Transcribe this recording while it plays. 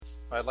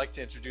I'd like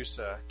to introduce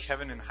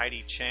Kevin and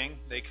Heidi Chang.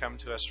 They come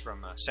to us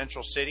from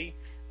Central City,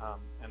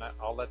 and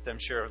I'll let them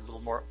share a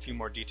few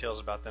more details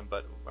about them,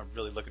 but I'm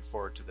really looking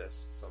forward to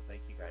this. So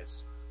thank you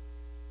guys.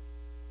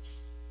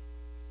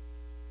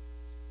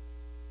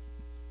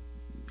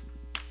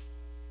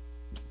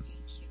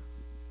 Thank you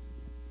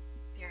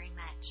very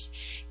much.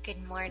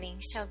 Good morning.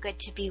 So good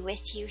to be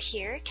with you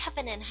here.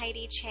 Kevin and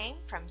Heidi Chang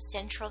from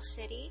Central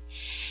City.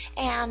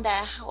 And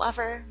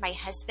however, my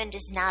husband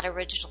is not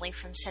originally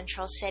from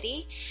Central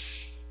City.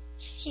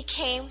 He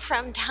came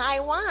from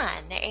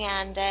Taiwan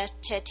and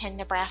to attend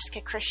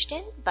Nebraska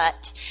Christian,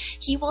 but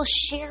he will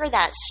share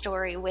that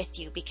story with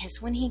you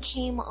because when he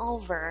came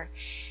over,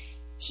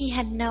 he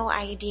had no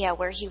idea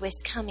where he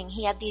was coming.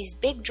 He had these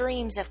big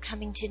dreams of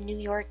coming to New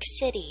York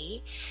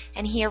City,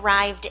 and he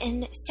arrived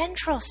in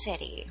Central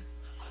City.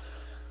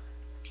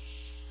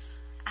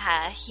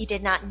 He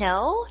did not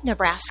know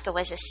Nebraska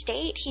was a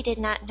state. He did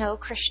not know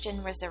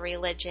Christian was a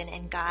religion,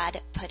 and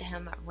God put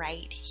him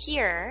right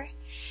here.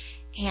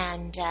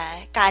 And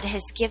God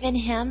has given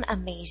him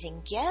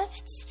amazing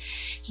gifts.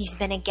 He's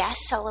been a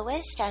guest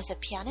soloist as a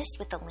pianist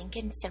with the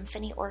Lincoln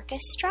Symphony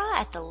Orchestra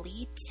at the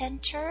Lead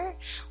Center,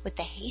 with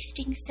the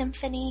Hastings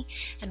Symphony,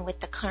 and with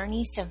the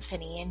Kearney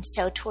Symphony. And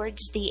so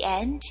towards the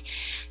end,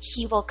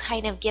 he will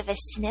kind of give a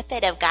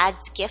snippet of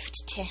God's gift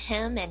to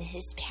him and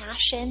his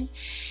passion.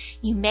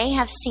 You may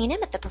have seen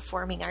him at the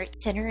Performing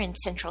Arts Center in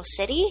Central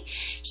City.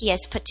 He has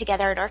put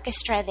together an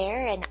orchestra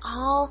there, and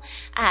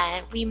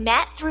we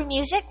met through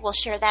music. We'll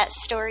share that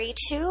story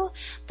too,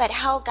 but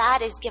how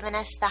God has given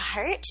us the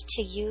heart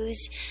to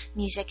use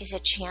music as a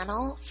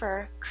channel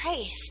for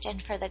Christ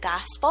and for the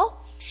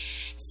gospel.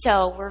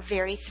 So we're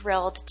very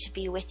thrilled to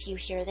be with you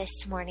here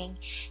this morning.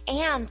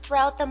 And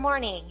throughout the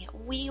morning,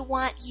 we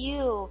want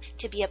you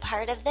to be a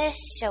part of this,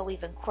 so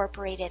we've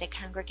incorporated a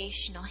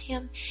congregational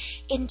hymn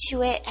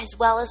into it, as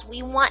well as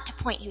we want to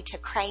point you to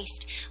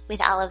Christ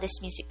with all of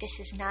this music. This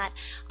is not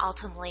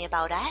ultimately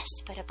about us,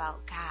 but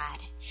about God.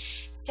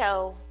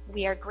 So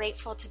we are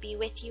grateful to be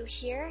with you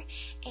here,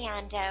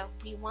 and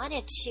we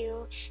wanted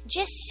to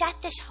just set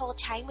this whole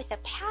time with a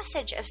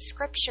passage of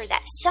Scripture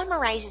that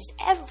summarizes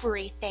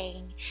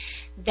everything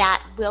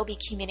that will be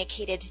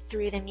communicated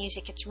through the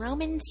music. It's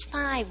Romans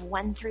 5,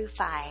 1 through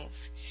 5.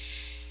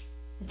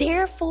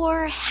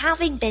 Therefore,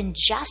 having been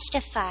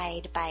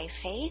justified by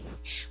faith,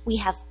 we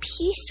have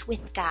peace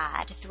with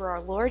God through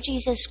our Lord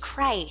Jesus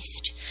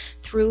Christ,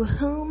 through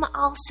whom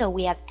also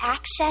we have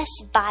access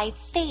by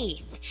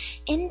faith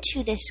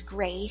into this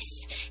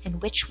grace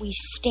in which we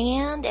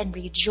stand and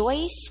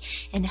rejoice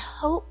in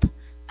hope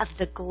of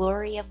the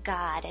glory of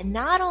God. And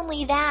not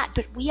only that,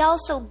 but we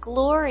also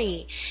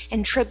glory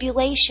in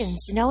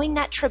tribulations, knowing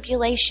that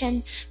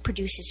tribulation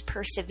produces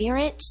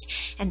perseverance,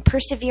 and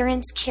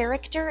perseverance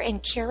character,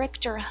 and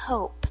character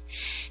hope.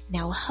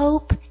 Now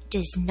hope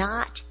does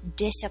not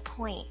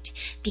disappoint,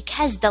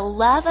 because the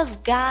love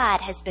of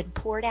God has been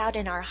poured out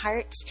in our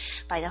hearts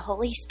by the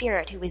Holy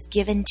Spirit who is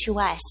given to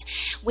us.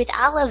 With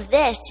all of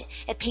this,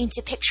 it paints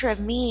a picture of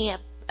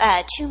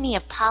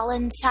Paul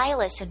and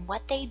Silas and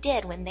what they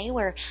did when they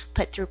were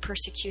put through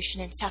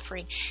persecution and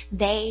suffering.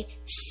 They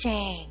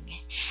sang.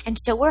 And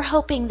so we're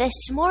hoping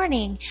this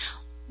morning,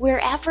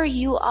 wherever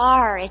you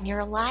are in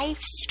your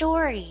life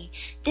story,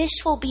 this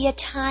will be a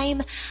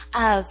time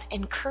of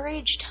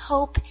encouraged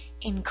hope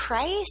in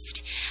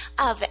Christ,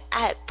 of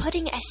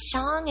putting a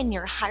song in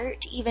your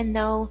heart, even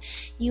though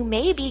you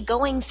may be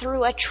going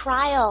through a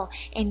trial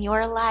in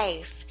your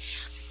life.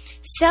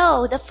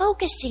 So the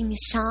focusing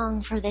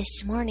song for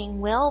this morning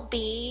will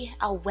be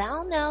a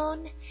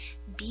well-known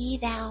 "Be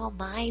Thou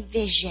My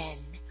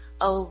Vision,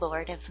 O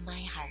Lord of my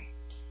heart."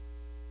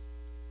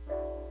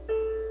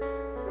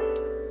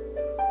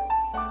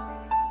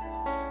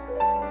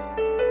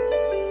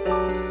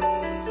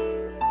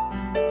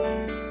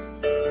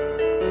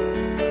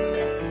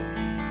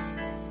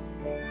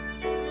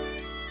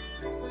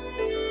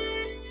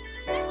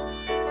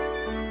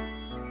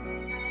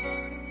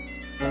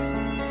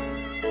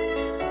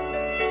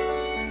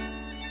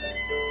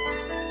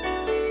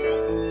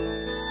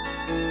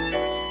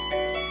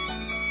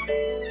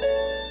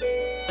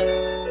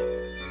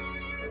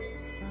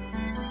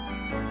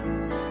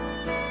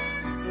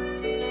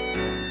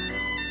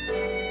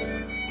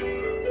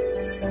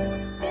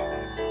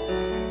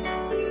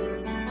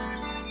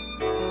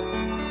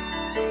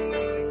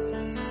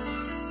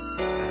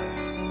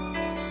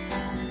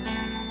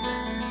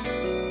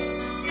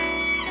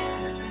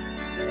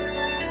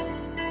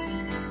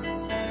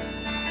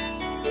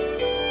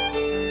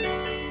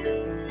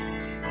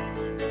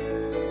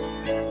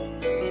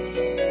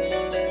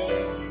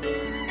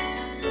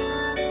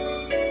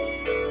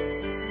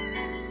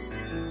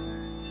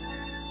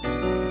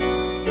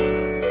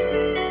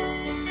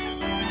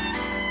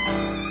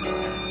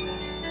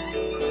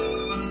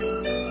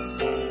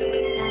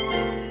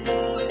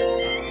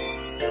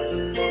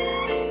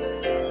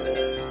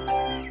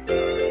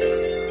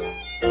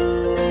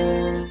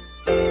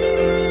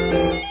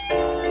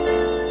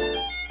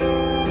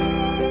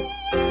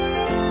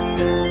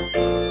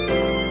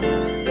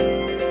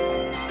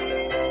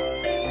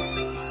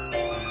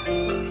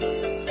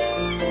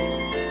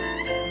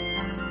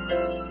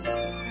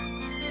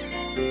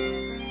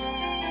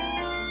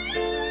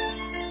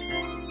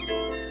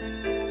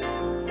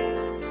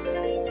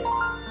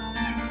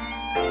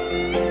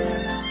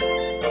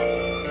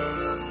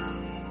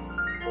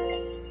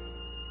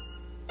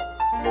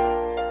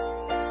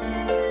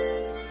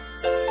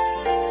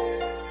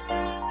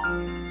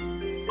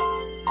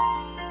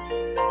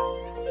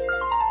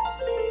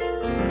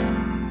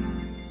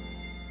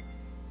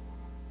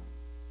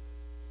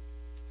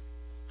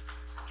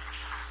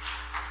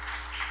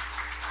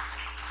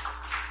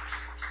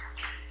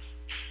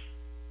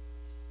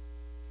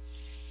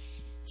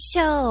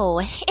 So,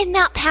 in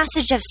that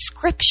passage of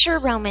Scripture,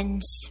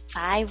 Romans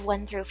 5,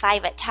 1 through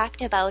 5, it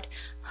talked about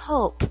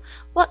hope.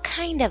 What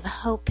kind of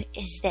hope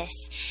is this?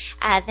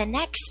 The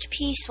next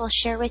piece we'll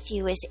share with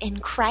you is in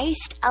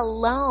Christ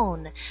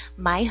alone,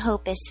 my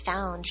hope is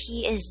found.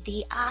 He is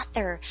the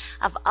author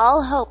of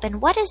all hope.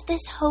 And what is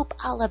this hope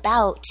all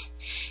about?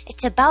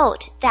 It's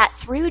about that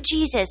through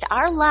Jesus,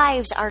 our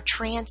lives are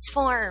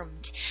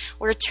transformed.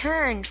 We're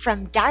turned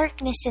from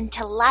darkness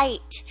into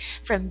light,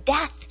 from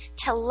death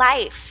to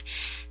life.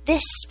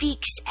 This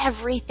speaks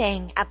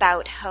everything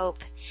about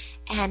hope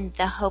and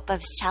the hope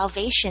of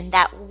salvation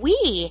that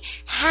we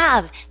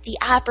have the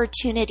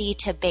opportunity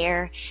to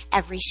bear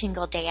every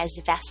single day as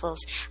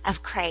vessels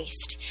of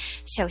Christ.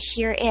 So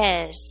here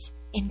is,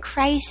 in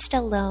Christ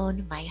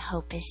alone, my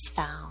hope is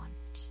found.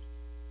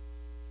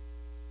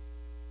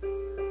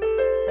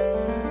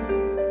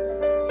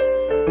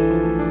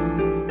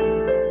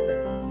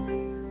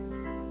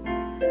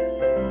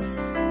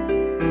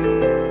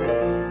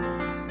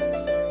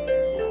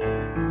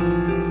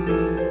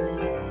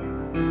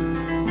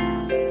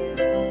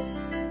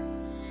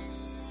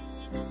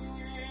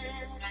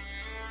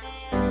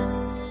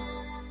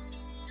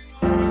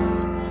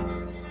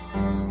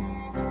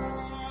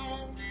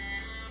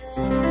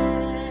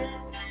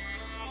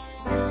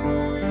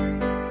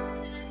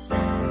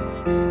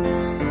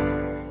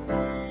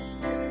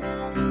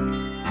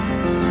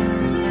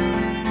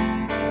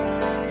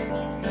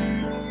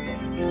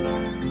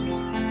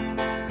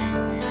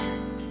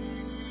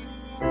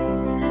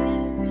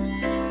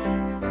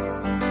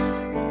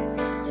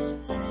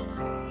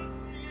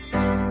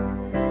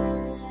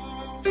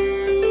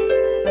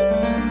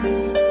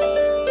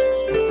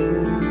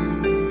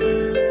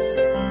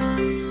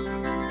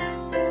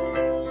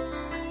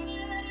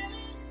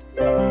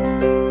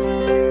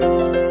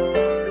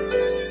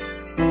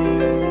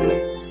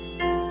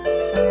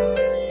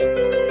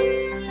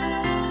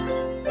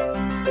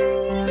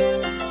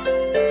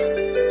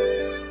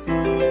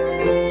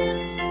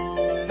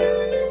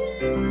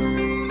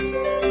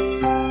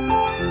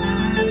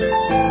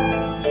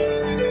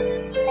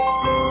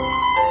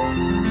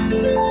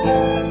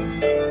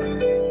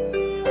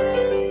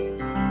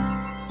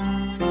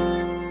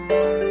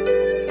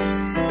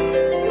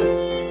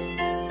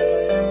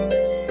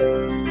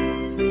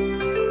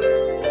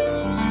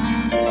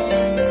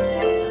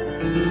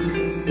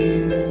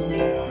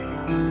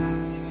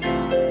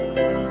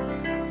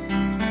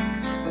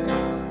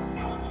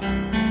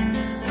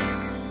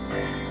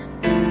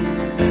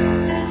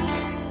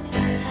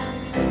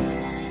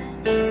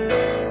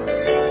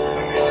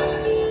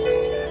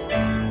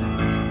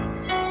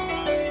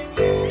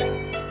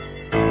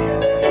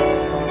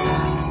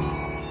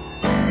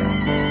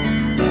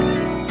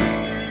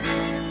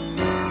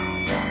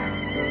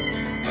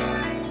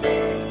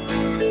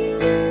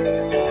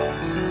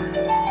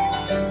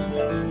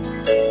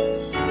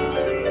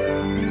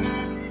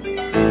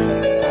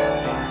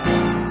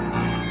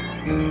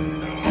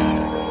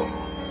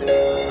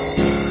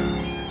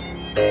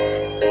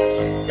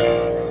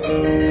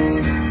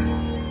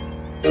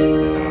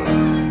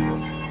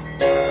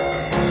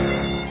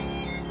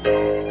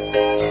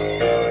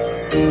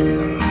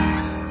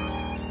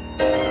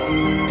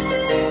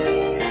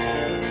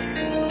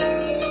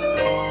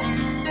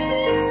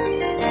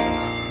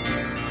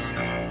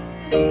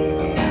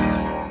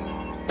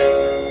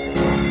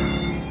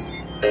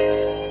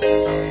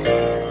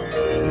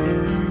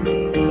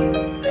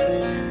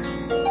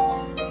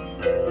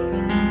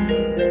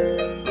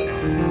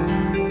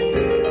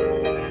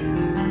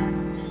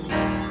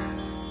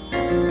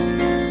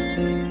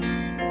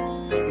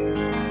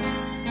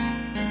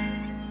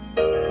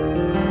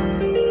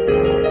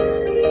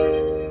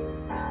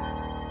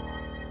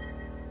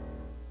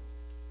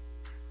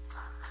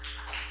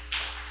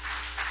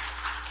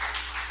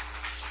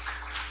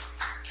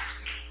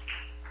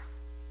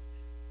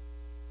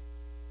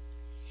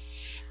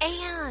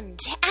 And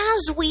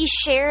as we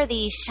share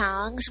these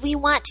songs, we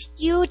want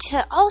you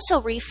to also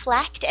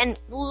reflect, and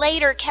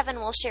later Kevin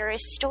will share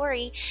his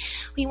story.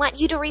 We want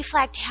you to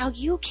reflect how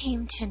you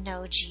came to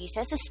know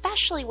Jesus,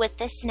 especially with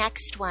this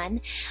next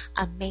one,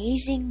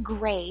 Amazing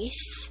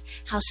Grace.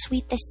 How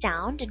sweet the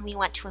sound. And we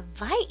want to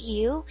invite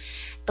you,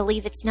 I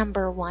believe it's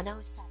number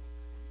 107.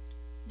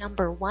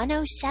 Number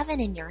 107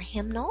 in your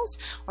hymnals,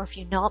 or if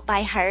you know it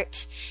by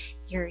heart,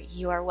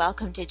 you are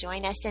welcome to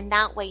join us in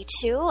that way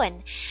too.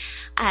 And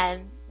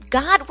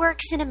God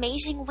works in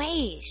amazing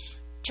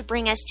ways to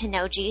bring us to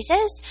know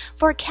Jesus.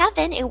 For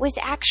Kevin, it was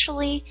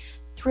actually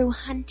through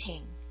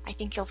hunting. I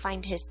think you'll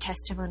find his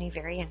testimony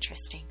very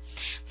interesting.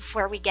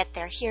 Before we get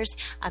there, here's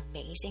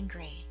Amazing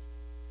Grace.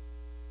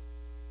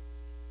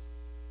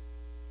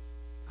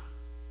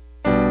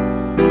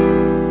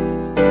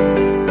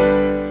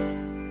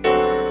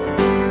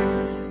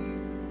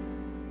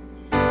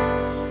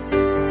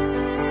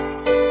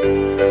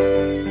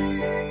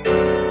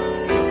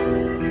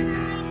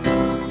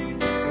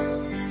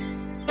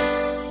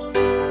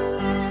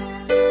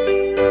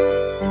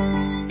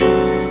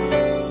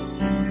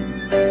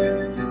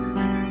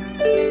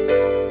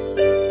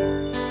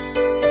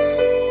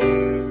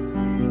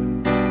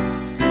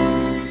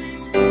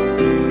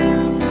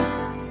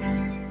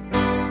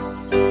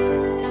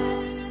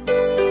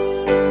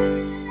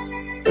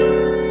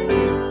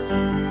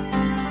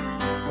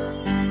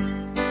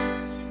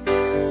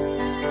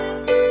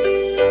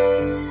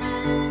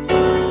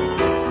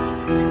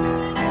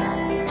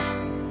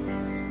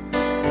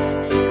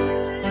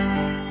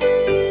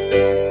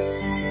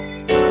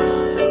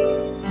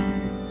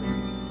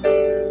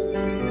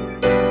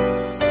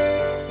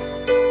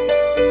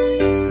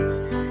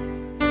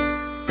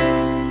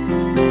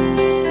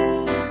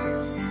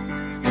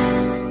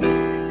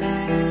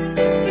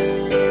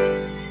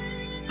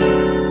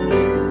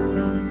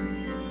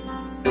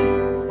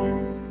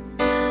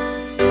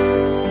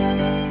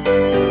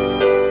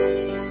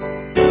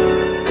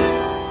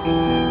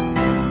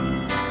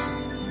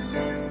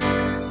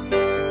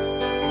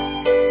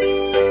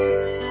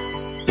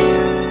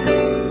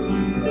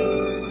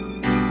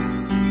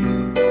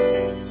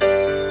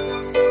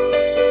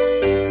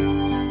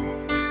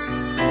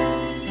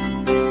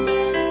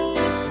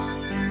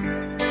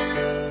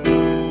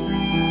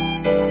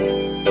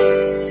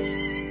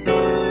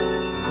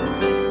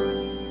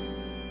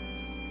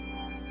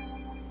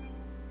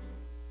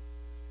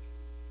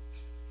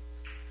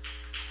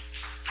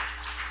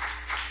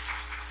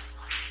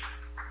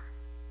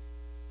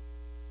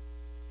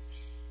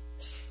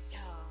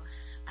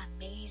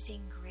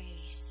 amazing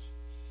grace.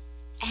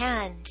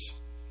 And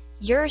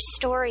your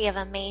story of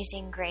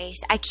amazing grace,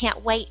 I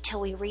can't wait till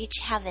we reach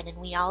heaven and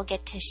we all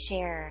get to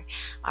share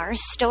our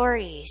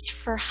stories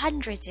for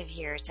hundreds of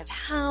years of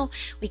how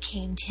we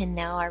came to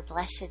know our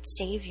blessed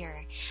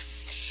Savior.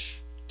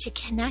 To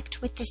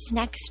connect with this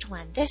next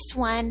one, this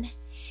one,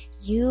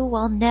 you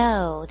will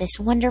know this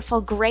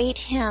wonderful great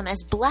hymn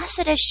as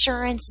Blessed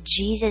Assurance,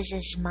 Jesus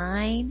is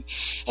mine.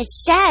 It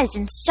says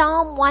in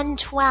Psalm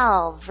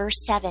 112, verse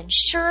 7,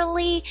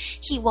 surely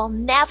he will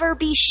never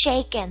be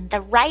shaken. The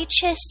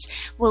righteous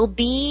will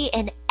be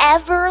in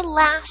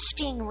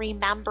everlasting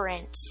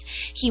remembrance.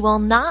 He will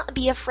not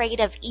be afraid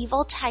of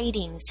evil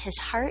tidings. His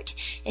heart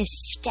is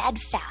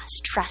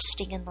steadfast,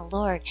 trusting in the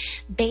Lord.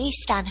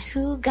 Based on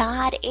who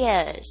God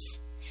is,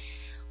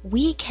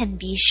 we can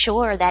be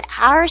sure that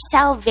our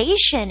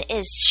salvation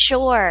is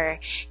sure.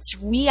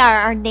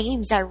 Our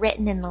names are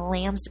written in the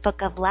Lamb's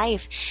Book of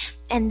Life.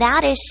 And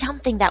that is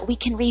something that we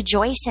can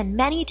rejoice in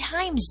many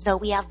times, though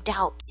we have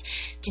doubts.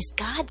 Does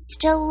God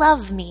still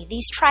love me?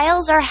 These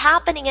trials are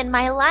happening in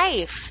my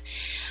life.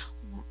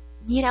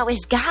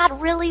 Is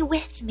God really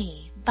with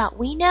me? But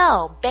we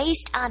know,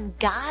 based on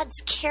God's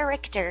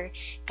character,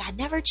 God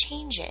never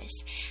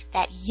changes,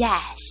 that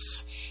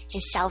yes,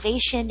 his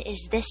salvation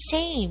is the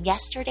same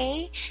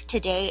yesterday,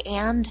 today,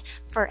 and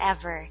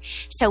forever.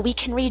 So we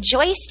can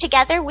rejoice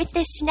together with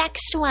this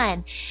next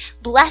one.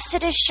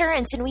 Blessed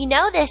assurance. And we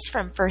know this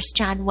from 1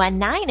 John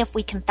 1:9. If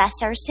we confess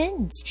our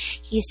sins,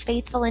 he is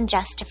faithful and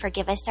just to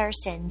forgive us our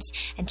sins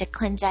and to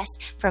cleanse us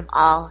from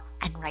all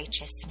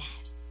unrighteousness.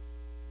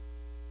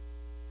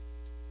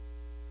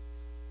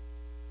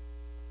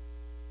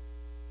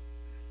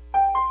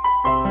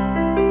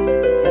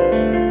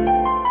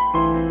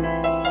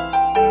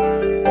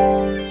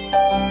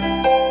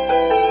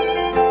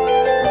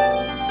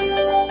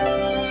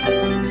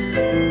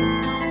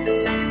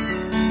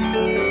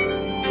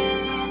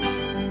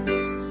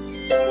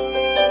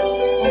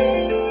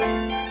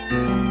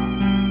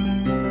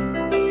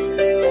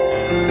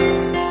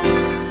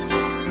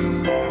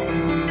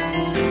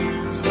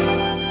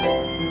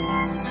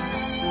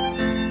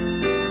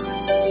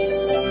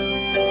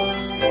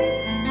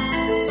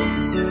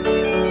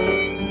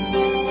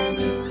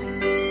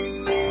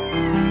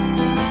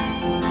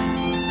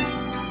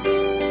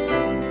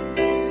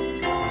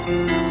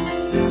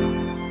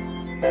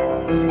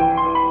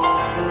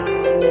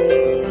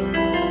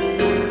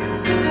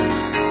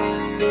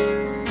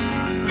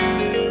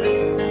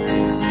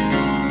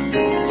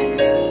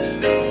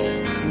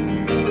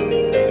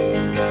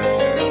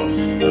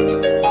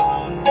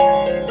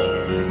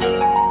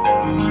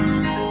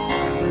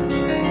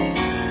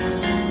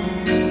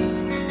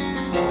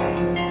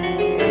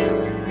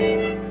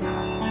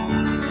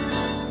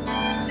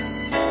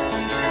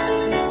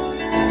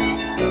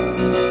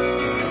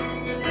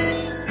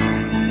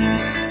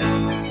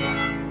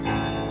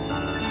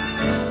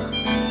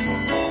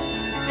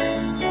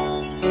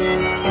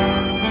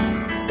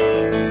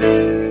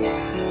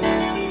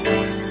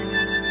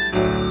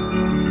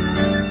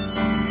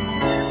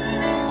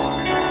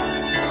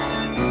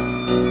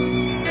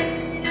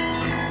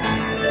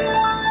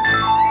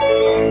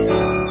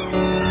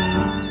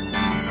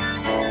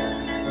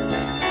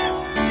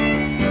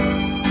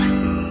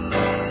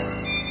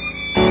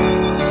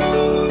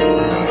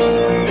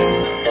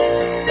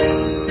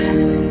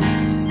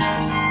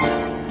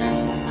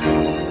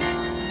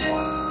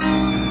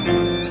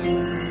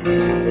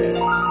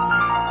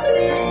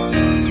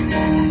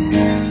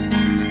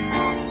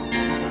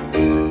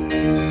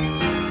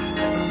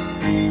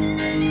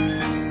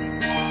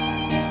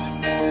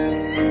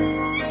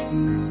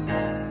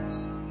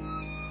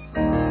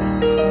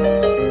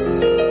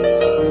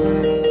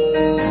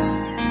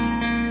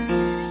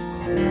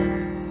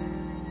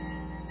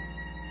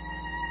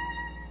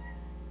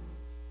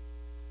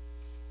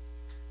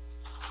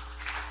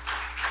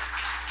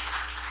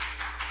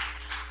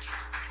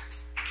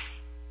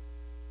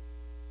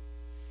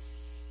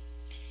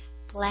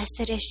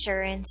 Blessed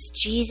assurance,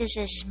 Jesus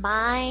is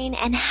mine.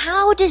 And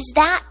how does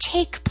that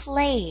take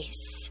place?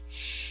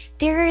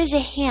 There is a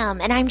hymn,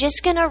 and I'm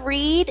just going to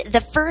read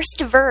the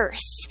first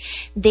verse.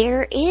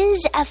 There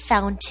is a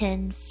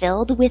fountain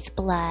filled with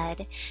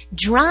blood,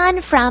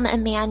 drawn from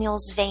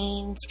Emmanuel's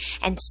veins,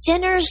 and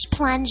sinners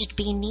plunged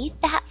beneath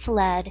that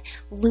flood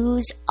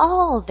lose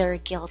all their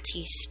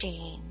guilty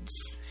stains.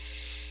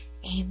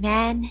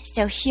 Amen.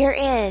 So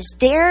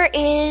there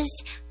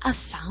is a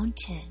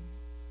fountain.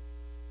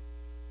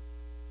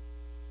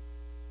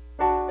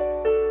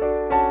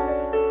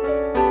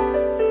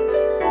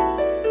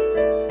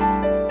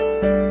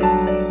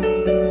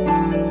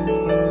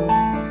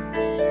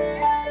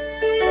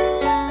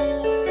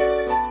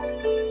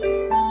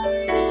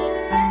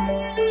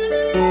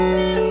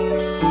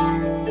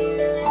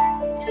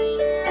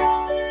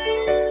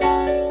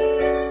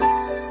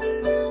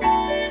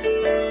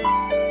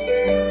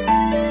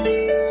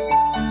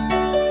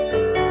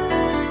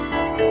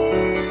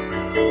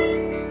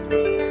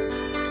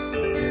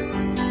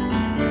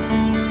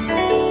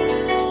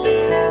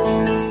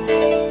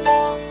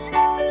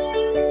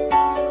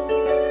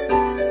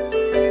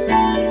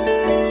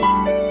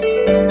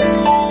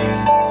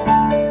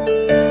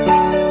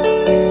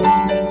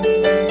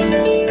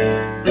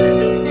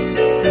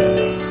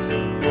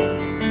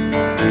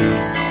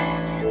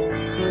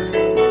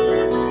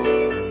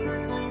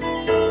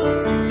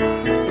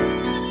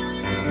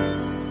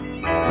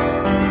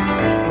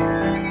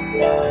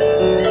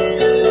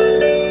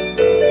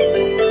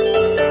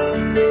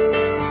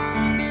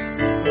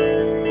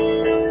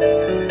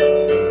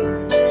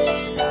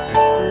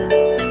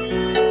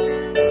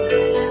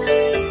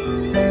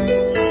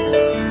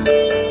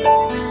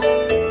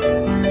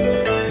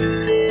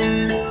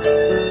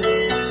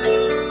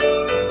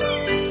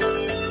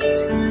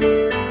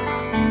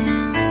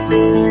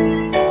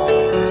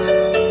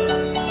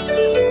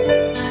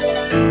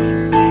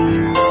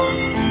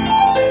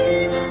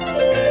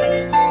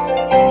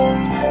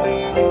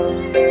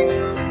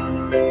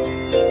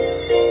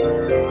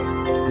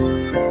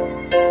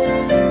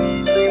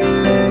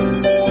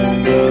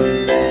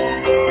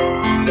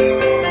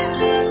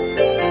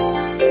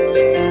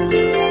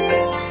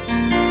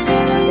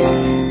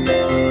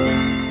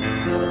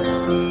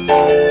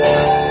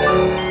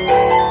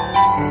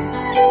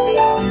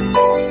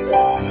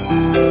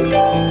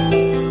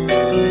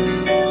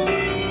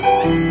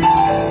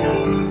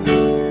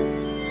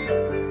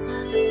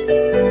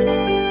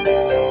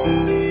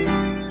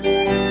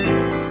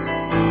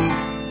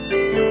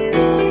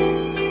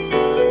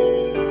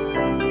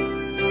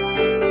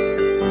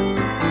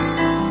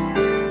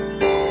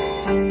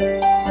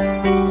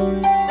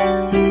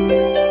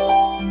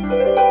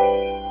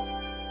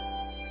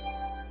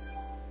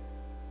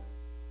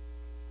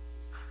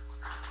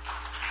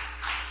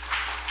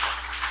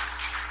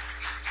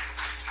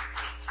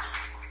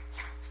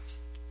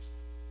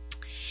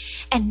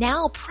 And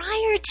now,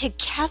 prior to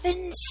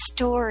Kevin's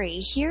story,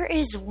 here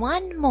is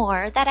one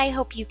more that I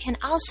hope you can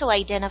also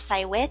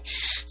identify with.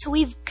 So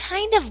we've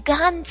kind of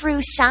gone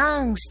through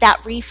songs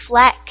that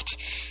reflect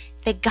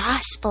the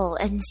gospel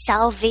and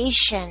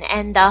salvation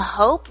and the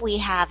hope we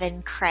have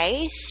in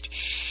Christ.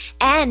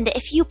 And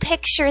if you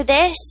picture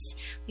this,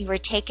 we were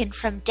taken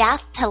from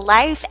death to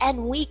life,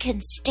 and we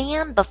can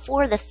stand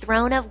before the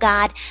throne of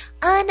God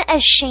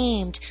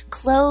unashamed,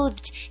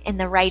 clothed in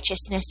the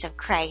righteousness of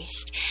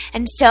Christ.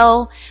 And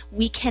so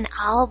we can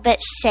all but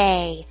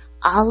say,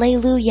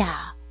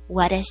 Alleluia,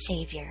 what a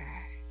Savior.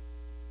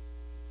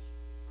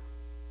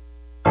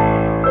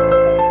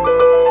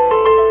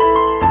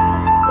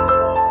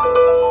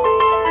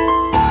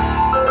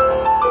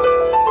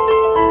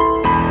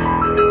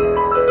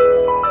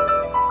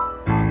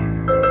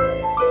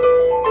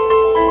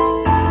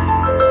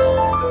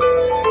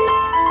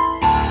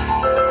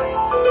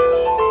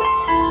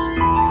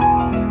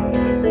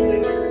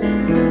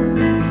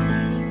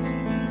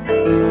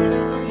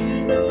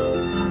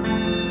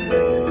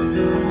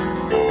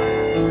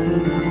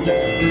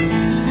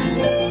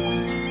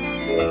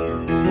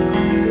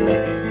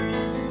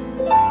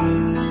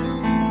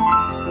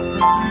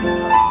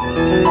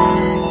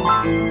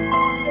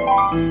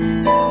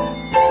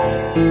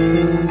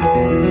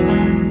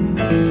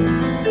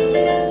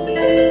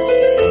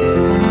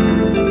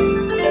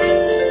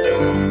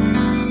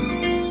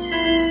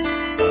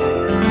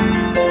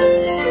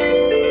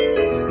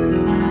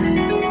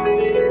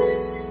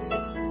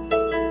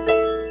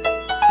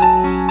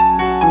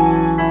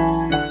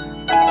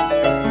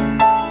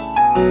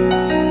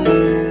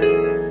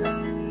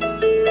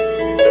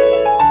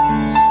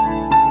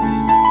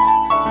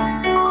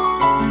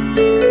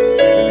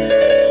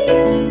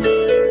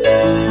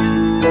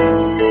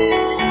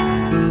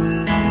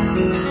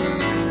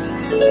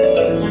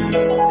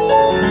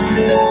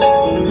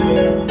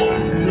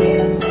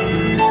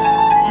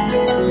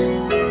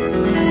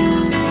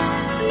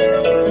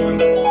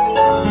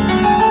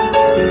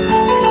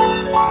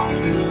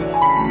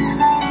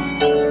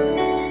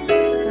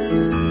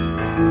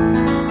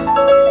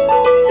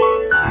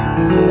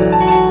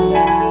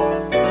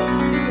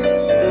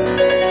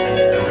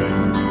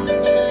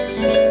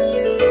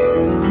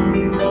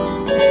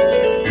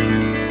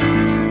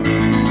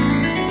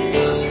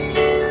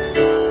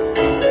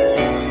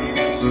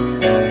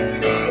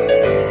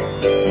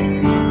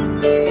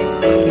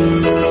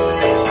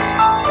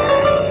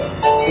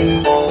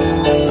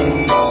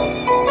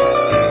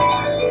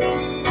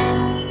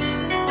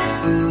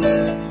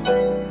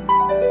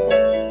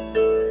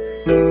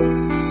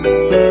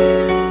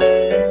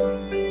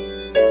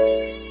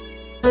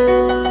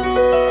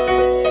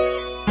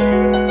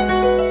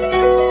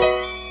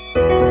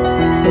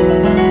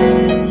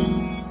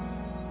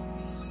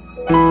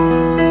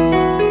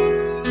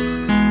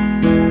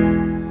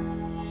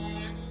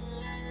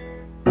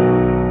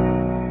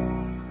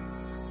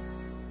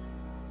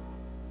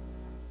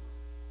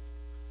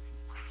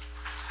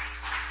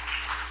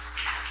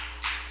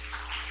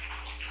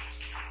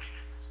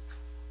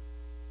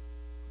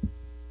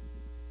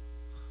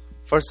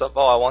 First of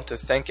all, I want to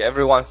thank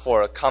everyone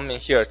for coming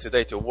here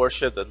today to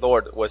worship the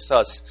Lord with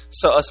us.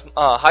 So as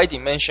Heidi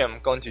mentioned, I'm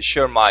going to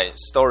share my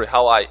story,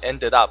 how I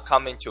ended up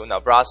coming to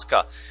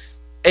Nebraska.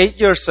 8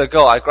 years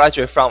ago, I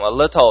graduated from a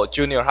little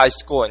junior high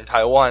school in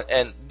Taiwan,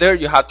 and there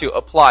you have to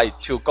apply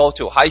to go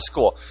to high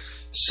school.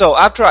 So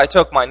after I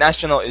took my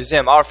national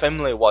exam, our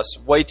family was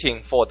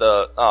waiting for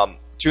the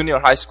junior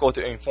high school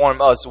to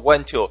inform us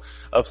when to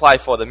apply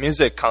for the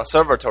music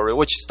conservatory,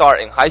 which start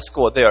in high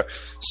school there.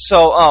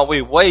 So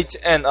we wait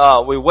and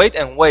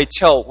wait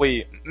till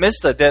we miss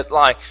the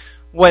deadline.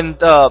 When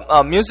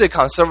the music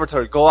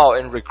conservatory go out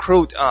and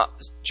recruit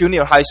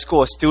junior high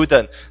school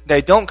student,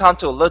 they don't come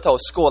to a little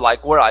school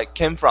like where I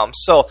came from.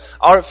 So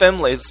our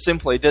family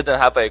simply didn't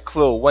have a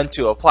clue when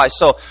to apply.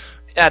 So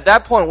at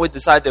that point, we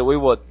decided we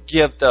would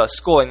give the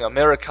school in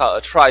America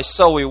a try.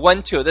 So we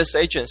went to this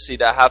agency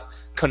that have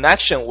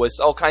connection with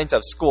all kinds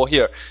of school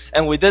here,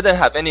 and we didn't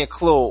have any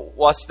clue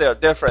what's their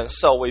difference.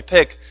 So we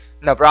picked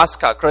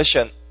Nebraska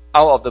Christian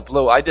out of the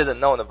blue. I didn't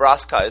know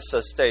Nebraska is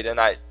a state,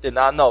 and I did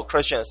not know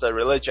Christian is a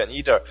religion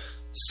either.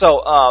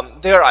 So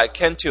there I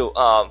came to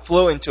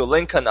flew into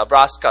Lincoln,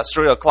 Nebraska,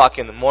 3 o'clock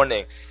in the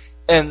morning.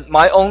 And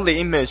my only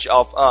image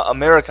of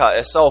America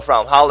is all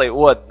from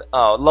Hollywood,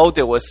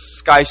 loaded with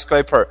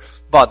skyscraper,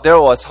 but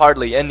there was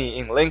hardly any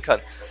in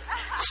Lincoln.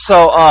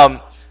 So,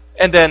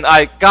 and then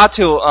I got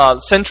to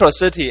Central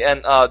City, and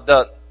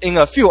in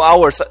a few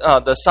hours,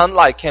 the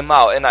sunlight came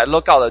out, and I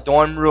looked out the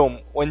dorm room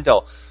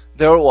window.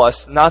 There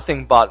was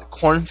nothing but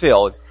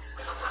cornfield.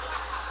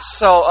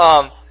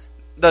 So,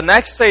 the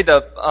next day,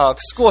 the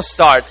school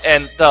start,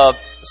 and the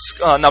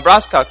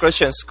Nebraska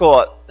Christian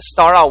School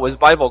start out with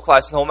Bible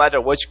class no matter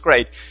which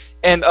grade.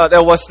 And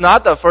that was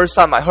not the first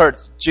time I heard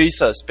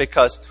Jesus,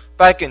 because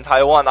back in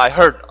Taiwan, I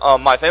heard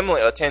my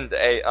family attend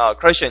a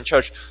Christian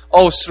church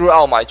all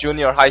throughout my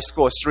junior high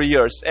school 3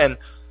 years. And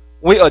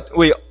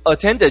we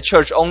attended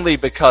church only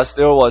because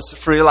there was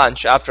free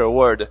lunch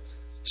afterward.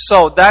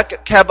 So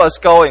that kept us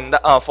going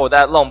for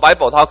that long.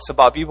 Bible talks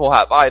about people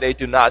have eye, they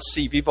do not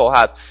see. People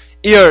have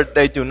ear,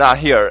 they do not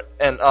hear.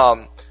 And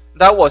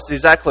that was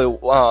exactly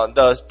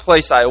the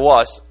place I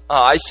was.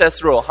 I sat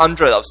through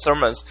 100 of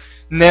sermons,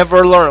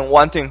 never learned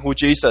one thing who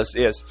Jesus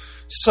is.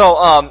 So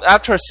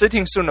after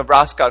sitting through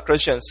Nebraska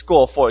Christian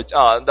School for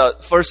the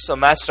first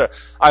semester,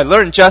 I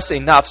learned just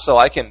enough so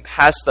I can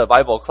pass the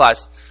Bible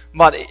class.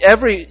 But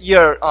every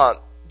year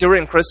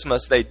during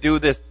Christmas, they do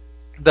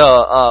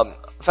the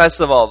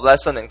Festival of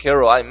Lesson and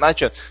Carol. I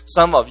imagine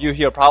some of you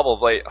here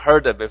probably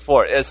heard it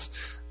before.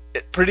 It's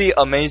pretty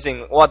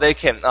amazing what they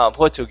can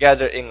put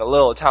together in a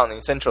little town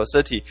in Central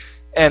City.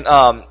 And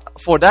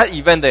for that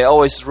event, they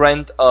always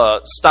rent a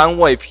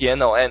Steinway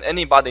piano. And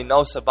anybody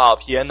knows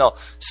about piano,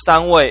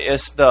 Steinway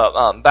is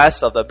the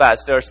best of the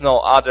best. There's no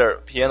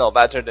other piano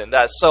better than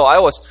that. So I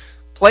was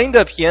playing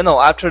the piano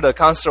after the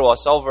concert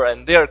was over,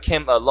 and there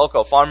came a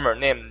local farmer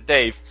named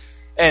Dave.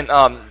 And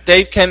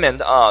Dave came and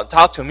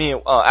talked to me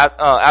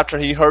after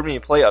he heard me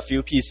play a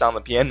few pieces on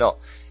the piano.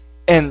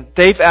 And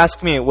Dave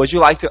asked me, would you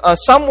like to...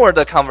 somewhere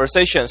the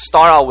conversation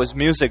started out with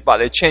music,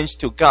 but it changed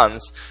to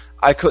guns.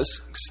 I could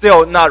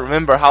still not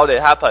remember how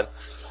that happened.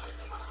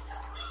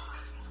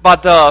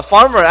 But the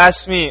farmer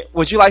asked me,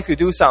 would you like to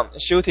do some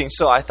shooting?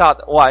 So I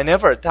thought, well, I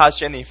never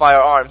touched any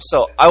firearms,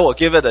 so I will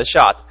give it a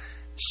shot.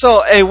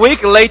 So a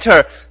week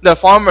later, the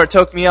farmer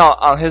took me out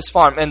on his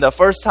farm, and the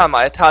first time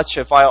I touched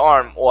a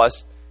firearm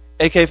was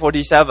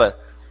AK-47.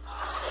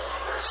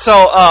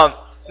 So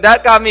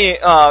that got me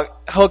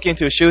hooked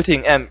into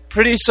shooting, and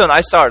pretty soon I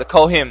started to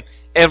call him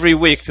every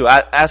week to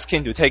ask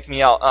him to take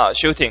me out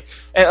shooting.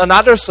 And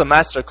another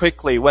semester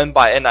quickly went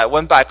by, and I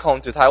went back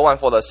home to Taiwan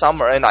for the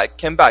summer, and I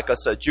came back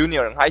as a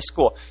junior in high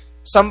school.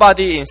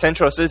 Somebody in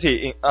Central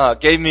City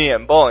gave me a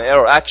bow and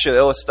arrow. Actually,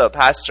 it was the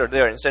pastor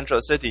there in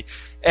Central City.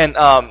 And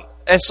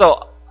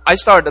so I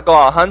started to go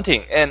out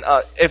hunting. And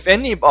if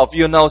any of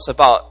you knows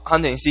about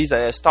hunting season,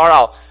 it starts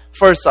out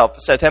 1st of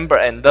September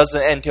and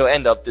doesn't end till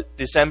end of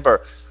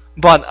December.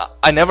 But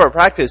I never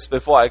practiced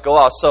before I go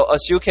out. So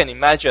as you can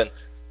imagine,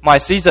 my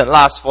season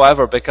lasts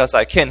forever because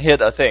I can't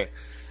hit a thing.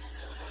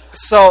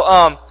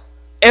 So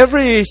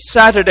every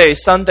Saturday,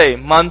 Sunday,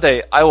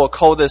 Monday, I will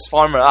call this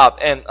farmer up.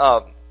 And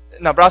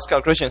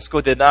Nebraska Christian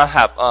School did not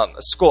have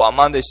school on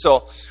Monday.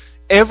 So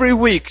every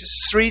week,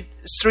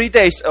 three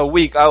days a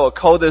week, I will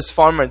call this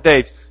farmer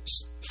Dave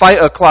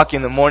 5 o'clock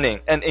in the morning.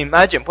 And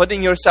imagine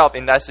putting yourself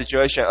in that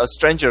situation. A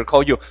stranger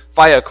call you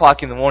 5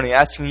 o'clock in the morning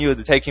asking you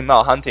to take him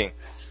out hunting.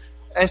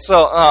 And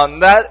so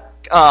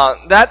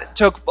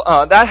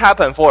that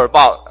happened for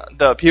about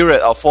the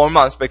period of 4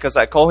 months because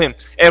I called him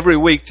every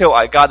week till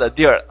I got a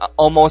deer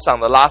almost on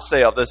the last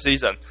day of the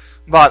season.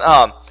 But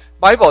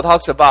Bible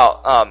talks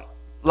about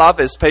love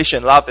is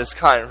patient, love is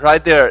kind.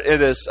 Right there,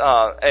 it is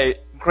a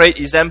great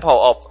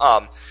example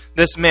of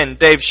this man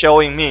Dave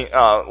showing me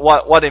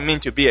what it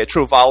means to be a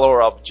true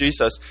follower of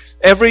Jesus.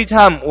 Every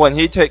time when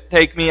he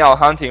take me out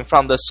hunting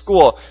from the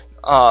school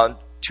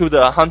to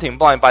the hunting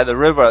blind by the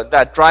river,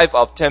 that drive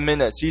of 10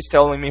 minutes, he's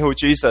telling me who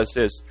Jesus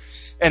is.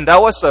 And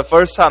that was the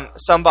first time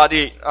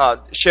somebody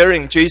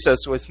sharing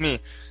Jesus with me,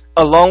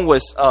 along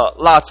with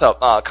lots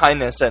of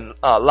kindness and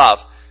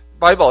love.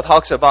 Bible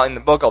talks about in the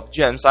book of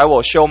James, I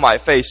will show my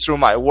face through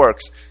my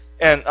works.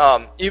 And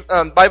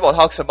Bible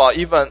talks about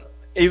even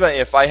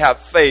if I have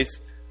faith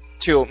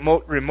to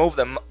remove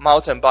the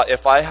mountain, but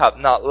if I have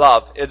not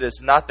love, it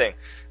is nothing.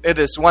 It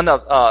is one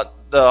of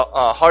the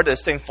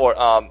hardest thing for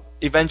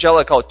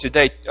evangelical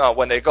today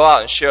when they go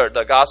out and share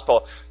the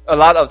gospel. A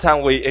lot of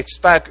time we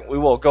expect we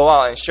will go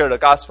out and share the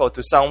gospel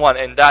to someone,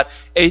 and that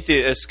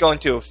atheist is going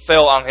to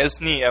fall on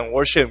his knee and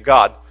worship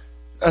God.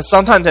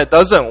 Sometimes it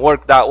doesn't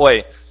work that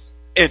way.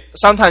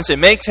 Sometimes it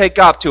may take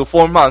up to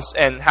 4 months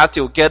and have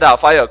to get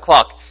up 5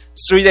 o'clock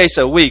 3 days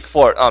a week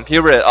for a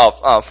period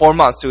of 4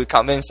 months to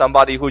convince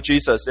somebody who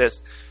Jesus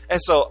is. And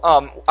so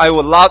I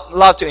would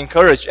love to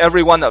encourage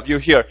every one of you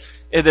here.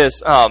 It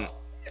is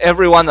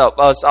every one of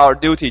us our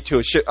duty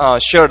to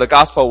share the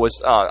gospel with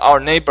our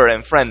neighbor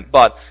and friend,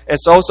 but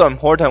it's also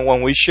important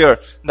when we share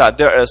that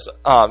there is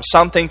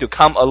something to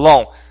come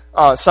along,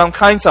 some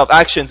kinds of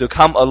action to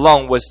come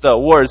along with the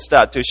words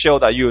that to show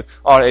that you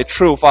are a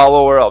true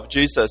follower of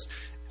Jesus.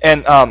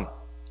 And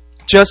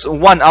just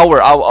 1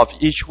 hour out of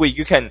each week,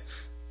 you can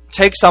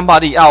take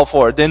somebody out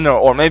for dinner,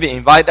 or maybe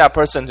invite that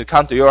person to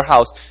come to your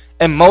house.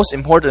 And most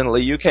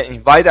importantly, you can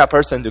invite that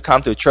person to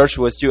come to church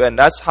with you, and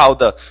that's how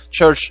the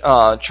church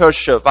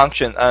should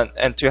function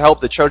and to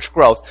help the church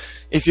growth.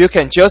 If you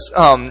can just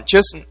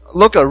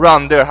look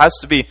around, there has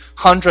to be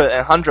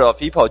hundred of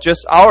people.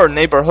 Just our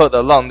neighborhood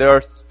alone,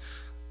 there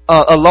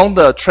along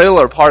the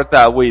trailer park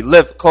that we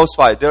live close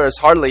by, there is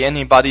hardly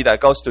anybody that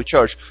goes to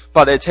church.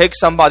 But it takes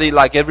somebody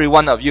like every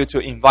one of you to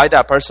invite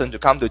that person to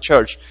come to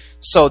church,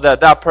 so that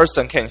that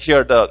person can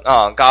hear the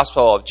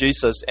gospel of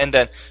Jesus. And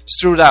then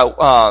through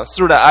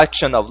the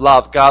action of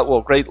love, God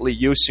will greatly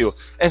use you.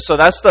 And so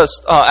that's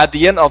at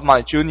the end of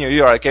my junior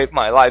year, I gave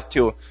my life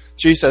to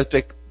Jesus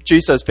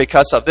Jesus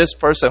because of this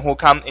person who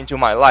come into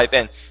my life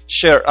and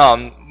share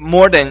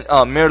more than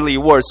merely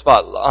words,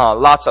 but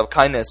lots of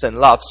kindness and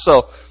love.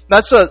 So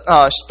that's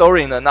a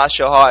story in a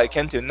nutshell how I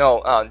came to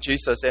know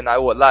Jesus, and I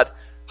would let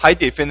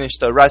Heidi finish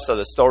the rest of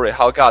the story,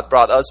 how God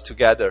brought us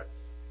together.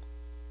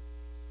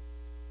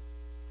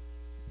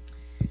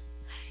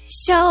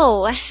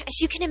 So,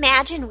 as you can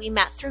imagine, we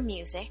met through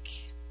music.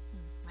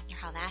 Wonder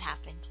how that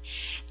happened.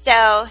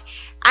 So,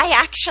 I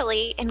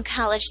actually, in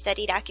college,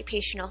 studied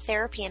occupational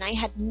therapy, and I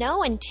had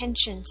no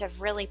intentions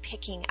of really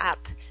picking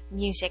up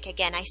music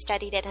again. I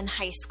studied it in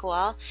high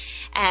school,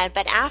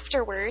 but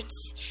afterwards,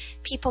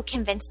 people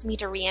convinced me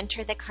to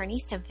re-enter the Kearney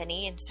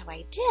Symphony, and so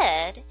I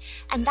did.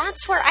 And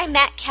that's where I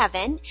met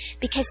Kevin,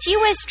 because he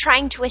was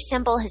trying to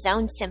assemble his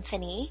own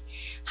symphony,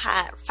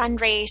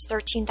 fundraise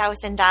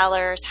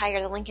 $13,000,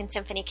 hire the Lincoln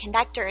Symphony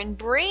conductor, and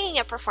bring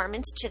a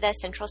performance to the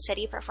Central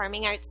City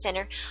Performing Arts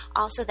Center,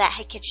 also that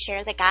I could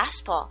share the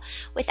gospel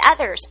with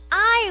others.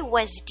 I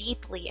was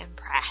deeply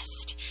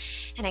impressed.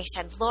 And I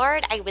said,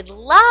 Lord, I would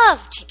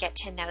love to get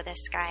to know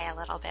this guy a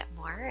little bit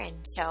more. And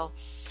so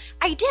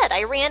I did.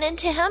 I ran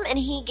into him, and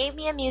he gave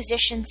me a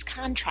musician's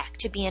contract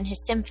to be in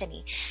his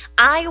symphony.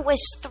 I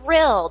was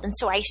thrilled, and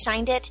so I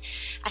signed it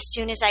as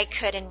soon as I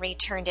could and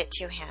returned it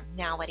to him.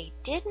 Now, what he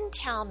didn't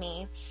tell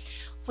me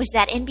was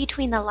that in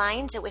between the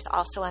lines, it was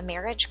also a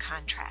marriage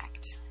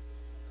contract.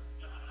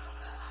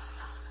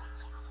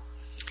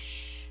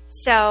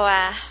 So,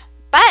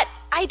 but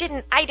I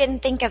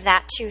didn't think of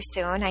that too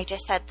soon. I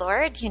just said,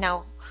 Lord,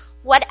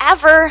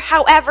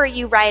 however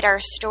you write our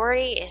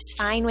story is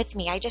fine with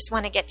me. I just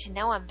want to get to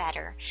know him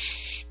better.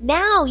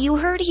 Now, you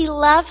heard he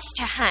loves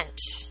to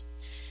hunt.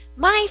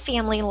 My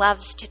family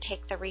loves to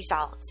take the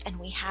results, and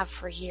we have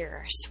for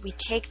years. We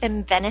take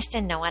them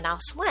venison no one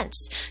else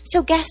wants.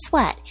 So guess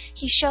what?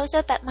 He shows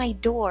up at my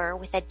door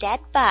with a dead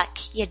buck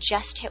he had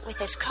just hit with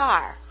his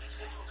car.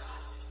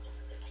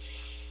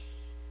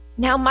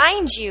 Now,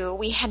 mind you,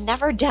 we had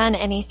never done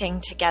anything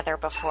together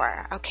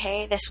before,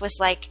 okay? This was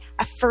like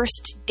a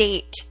first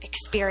date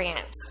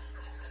experience.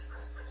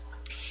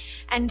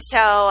 And so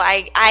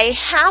I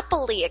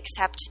happily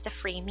accept the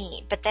free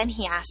meat, but then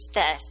he asked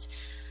this,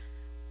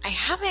 I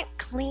haven't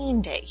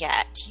cleaned it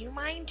yet. Do you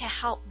mind to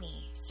help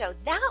me? So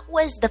that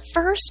was the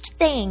first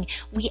thing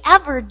we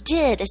ever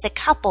did as a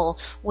couple,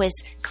 was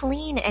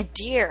clean a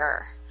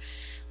deer.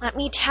 Let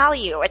me tell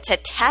you, it's a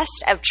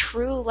test of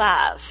true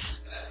love.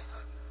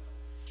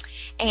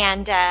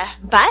 And,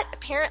 but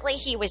apparently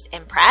he was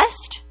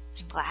impressed.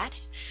 I'm glad,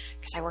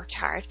 because I worked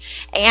hard.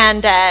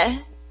 And,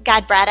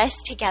 God brought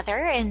us together.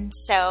 And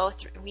so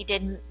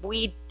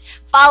we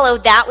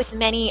followed that with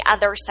many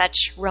other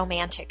such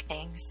romantic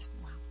things.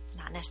 Well,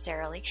 not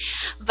necessarily.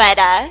 But,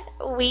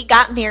 we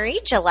got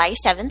married July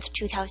 7th,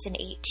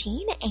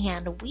 2018.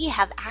 And we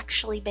have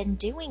actually been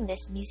doing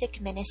this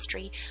music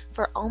ministry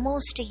for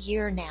almost a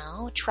year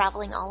now,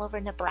 traveling all over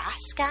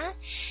Nebraska.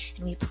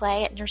 And we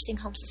play at nursing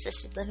homes,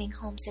 assisted living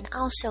homes, and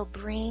also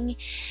bring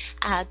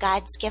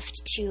God's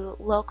gift to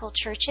local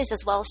churches,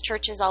 as well as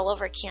churches all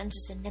over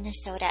Kansas and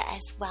Minnesota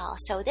as well.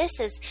 So this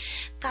is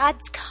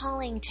God's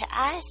calling to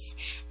us,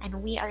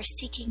 and we are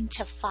seeking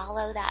to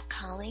follow that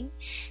calling.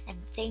 And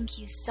thank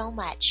you so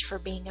much for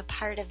being a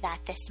part of that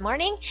this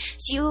morning.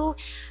 So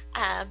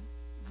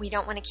we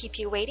don't want to keep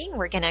you waiting.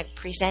 We're going to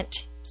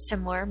present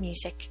some more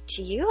music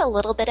to you, a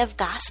little bit of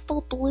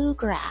gospel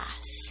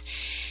bluegrass.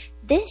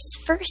 This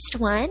first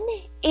one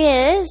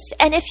is,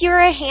 and if you're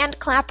a hand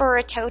clapper or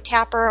a toe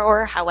tapper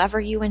or however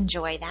you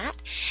enjoy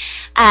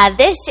that,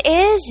 this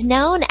is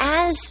known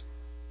as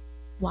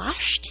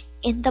Washed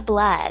in the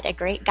Blood, a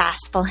great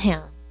gospel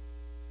hymn.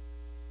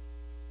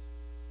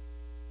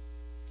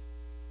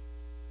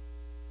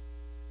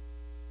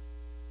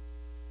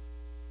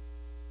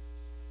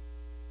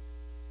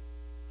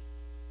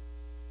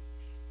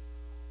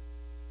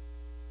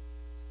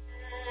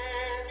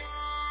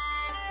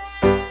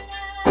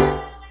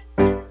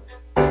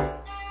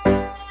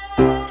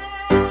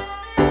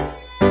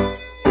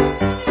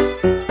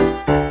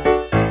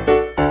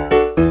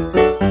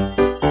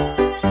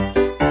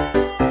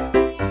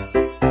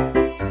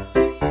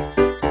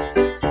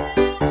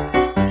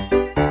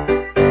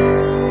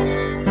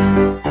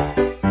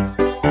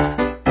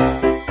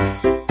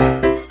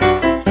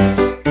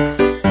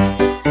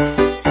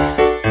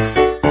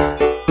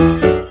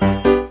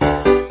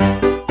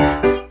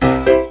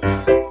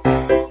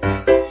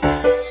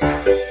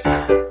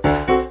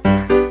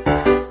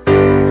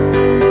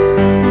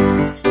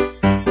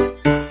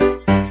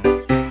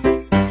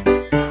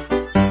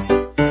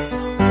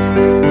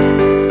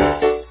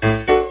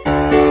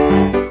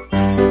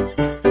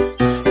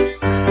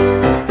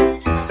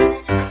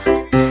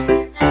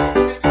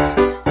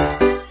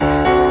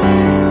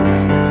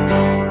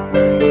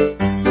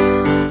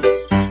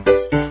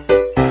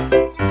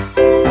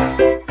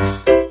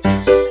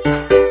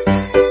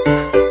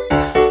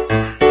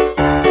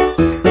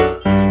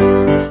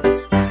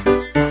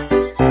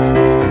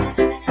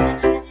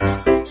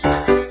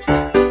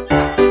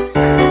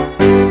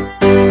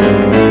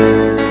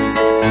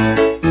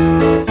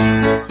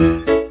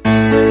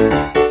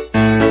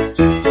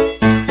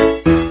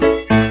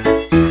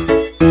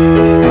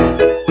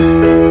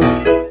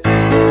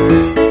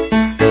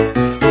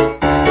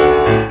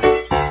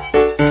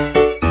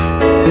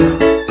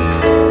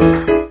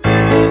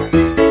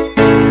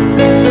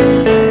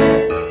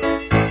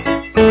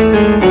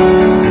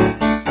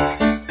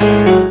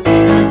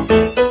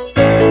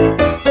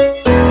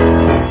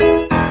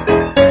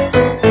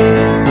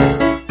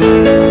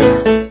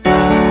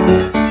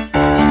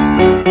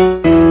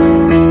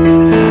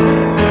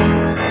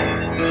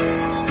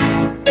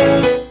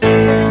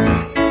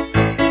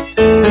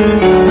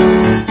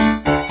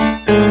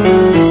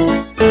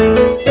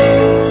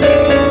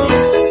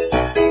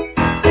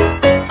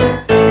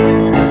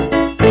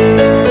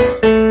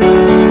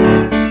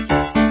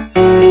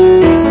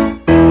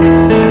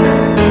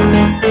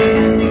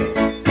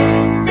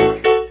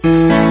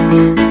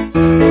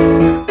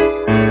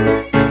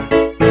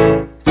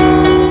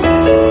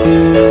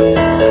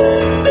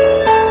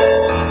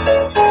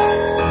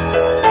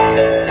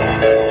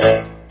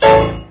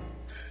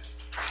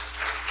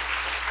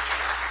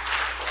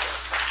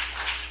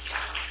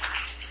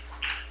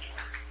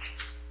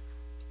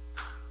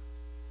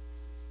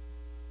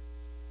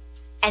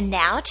 And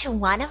now to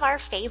one of our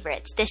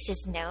favorites. This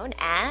is known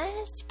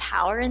as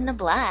Power in the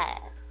Blood.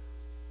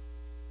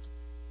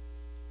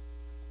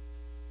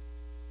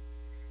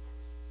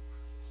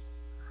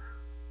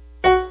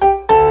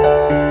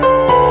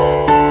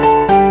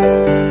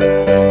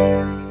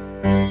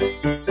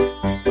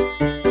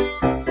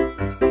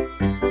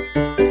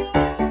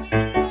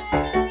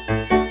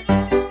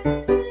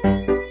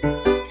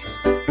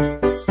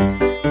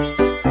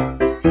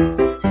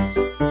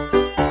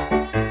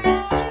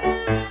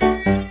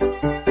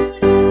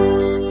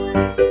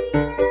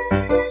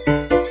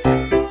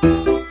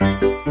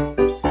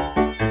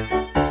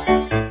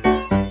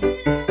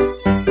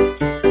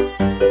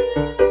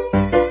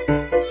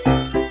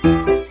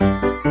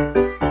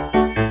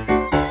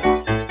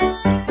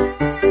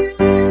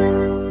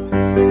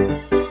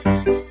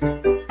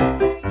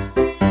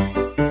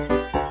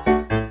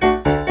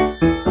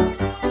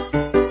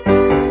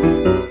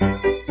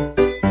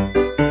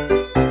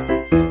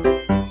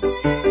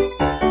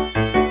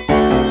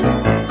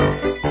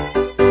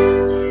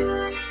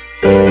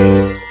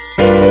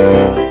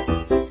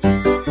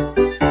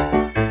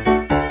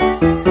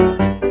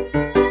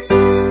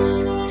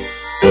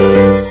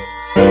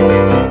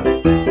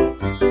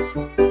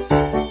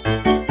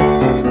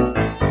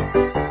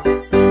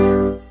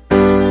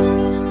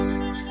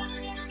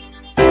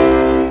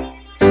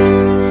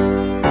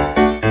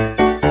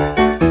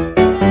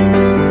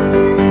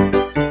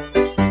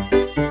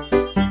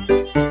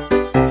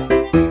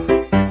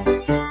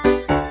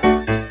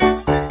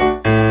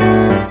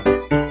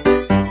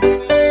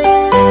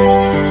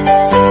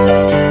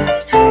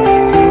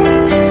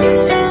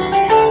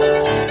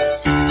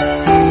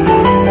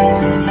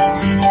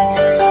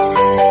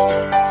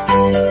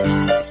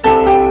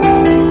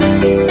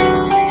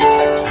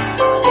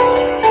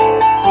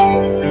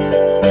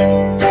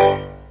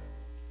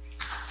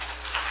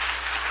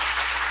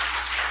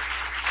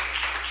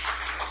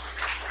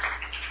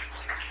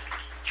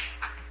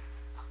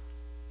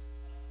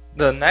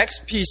 The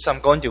next piece I'm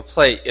going to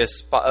play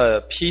is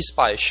a piece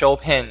by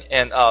Chopin,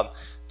 and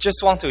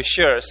just want to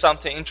share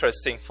something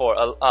interesting for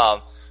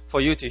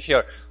you to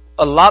hear.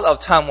 A lot of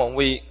time when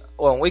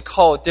we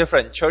call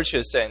different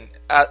churches and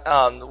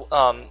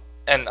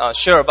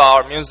share about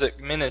our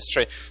music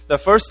ministry, the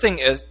first thing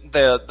is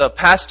the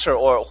pastor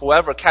or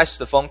whoever catches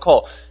the phone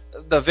call.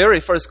 The very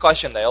first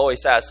question they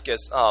always ask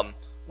is,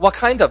 what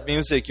kind of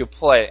music you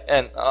play?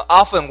 And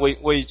often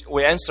we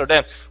answer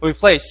them, we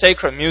play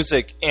sacred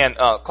music and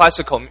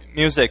classical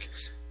music.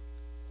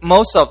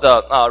 Most of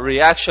the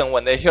reaction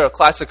when they hear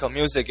classical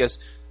music is,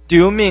 do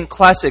you mean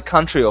classic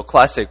country or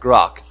classic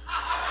rock?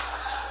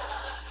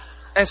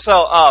 And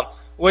so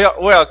we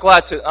are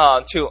glad to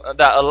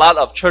that a lot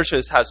of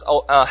churches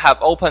have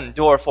opened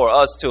door for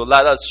us to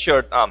let us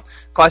share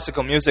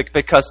classical music,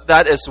 because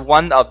that is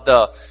one of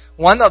the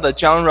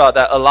genre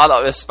that a lot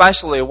of,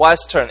 especially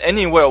Western,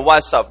 anywhere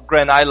west of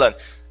Grand Island,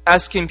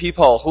 asking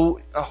people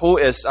who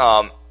is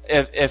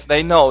if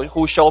they know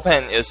who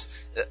Chopin is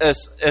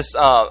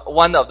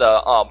one of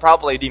the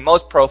probably the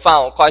most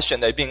profound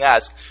question they've been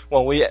asked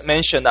when we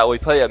mention that we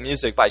play a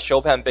music by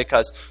Chopin,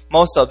 because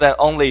most of them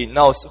only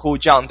knows who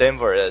John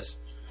Denver is.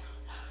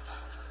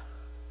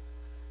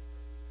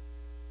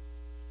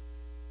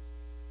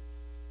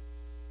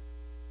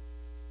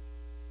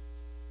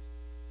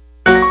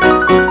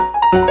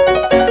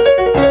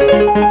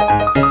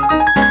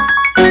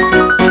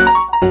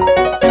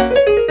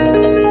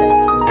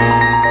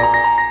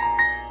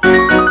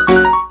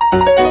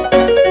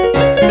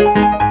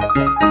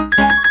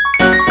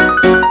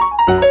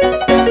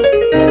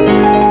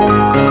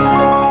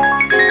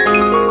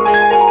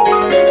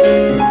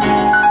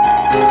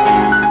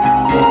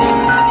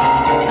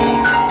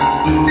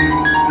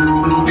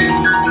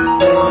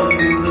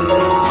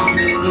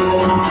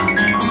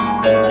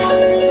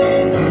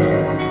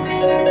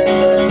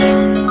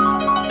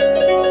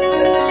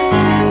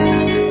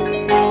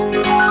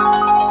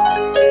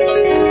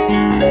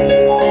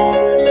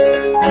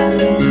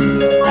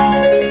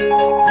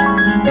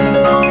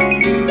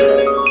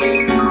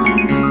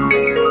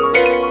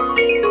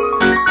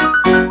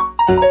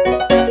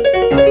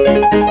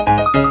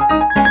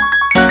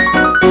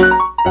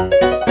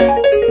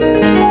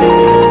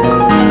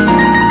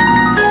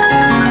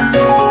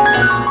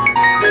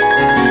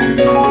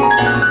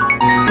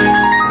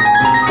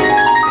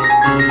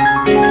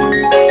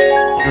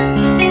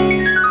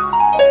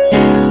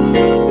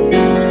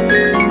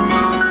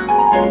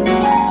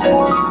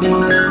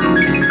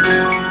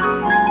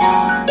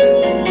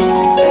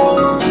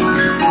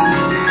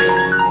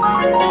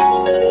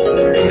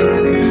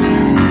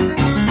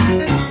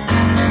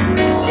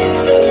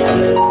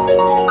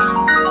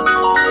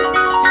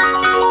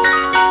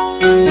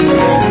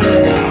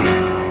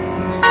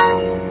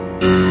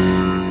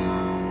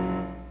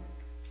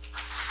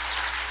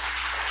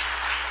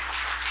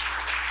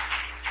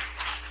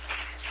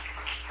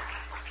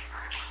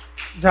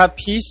 That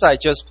piece I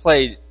just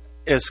played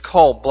is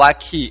called Black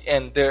Key,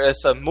 and there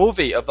is a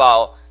movie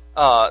about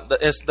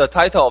the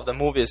title of the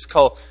movie is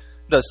called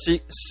The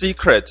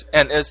Secret,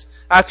 and it's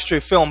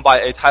actually filmed by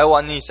a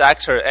Taiwanese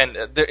actor. And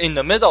in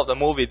the middle of the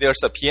movie,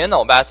 there's a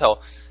piano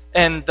battle,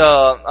 and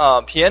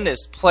the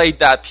pianist played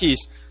that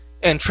piece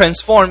and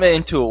transformed it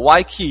into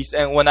white keys.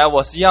 And when I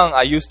was young,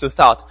 I used to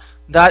thought,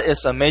 that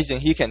is amazing.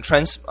 He can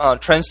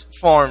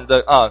transform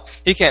the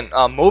he can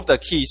move the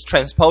keys,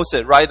 transpose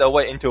it right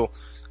away into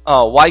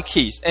white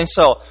keys. And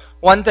so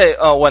one day,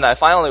 when I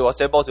finally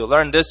was able to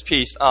learn this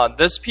piece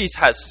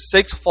has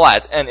 6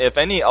 flat. And if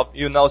any of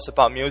you knows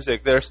about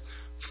music, there's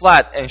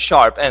flat and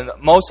sharp, and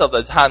most of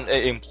the time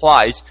it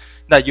implies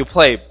that you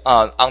play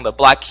on the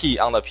black key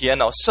on the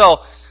piano.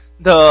 So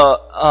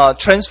the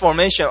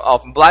transformation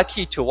of black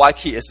key to white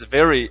key is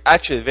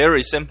actually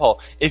very simple.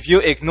 If you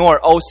ignore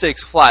all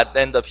 6 flat,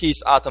 then the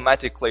piece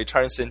automatically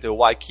turns into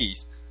white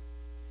keys.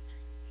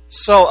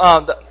 So,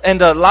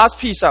 and the last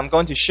piece I'm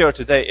going to share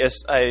today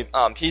is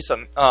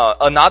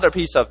another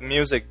piece of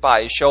music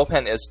by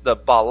Chopin. Is the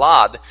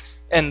Ballade,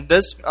 and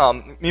this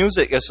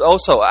music is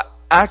also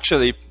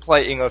actually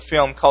played in a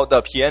film called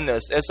The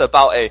Pianist. It's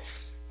about a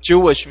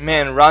Jewish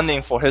man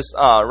running for his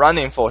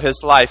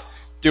life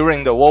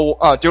during the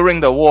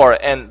war,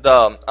 and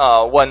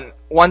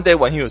one day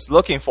when he was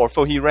looking for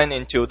food, he ran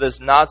into this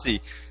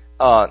Nazi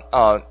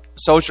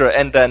soldier,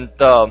 and then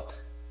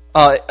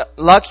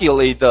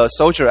luckily the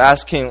soldier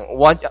asked him,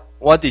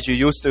 what did you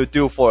used to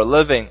do for a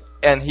living?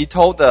 And he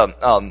told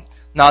the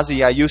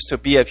Nazi, I used to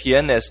be a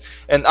pianist.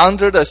 And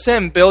under the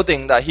same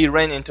building that he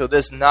ran into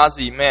this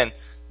Nazi man,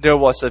 there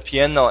was a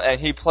piano,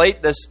 and he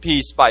played this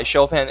piece by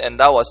Chopin, and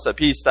that was the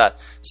piece that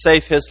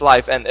saved his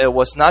life. And it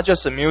was not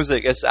just a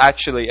music, it's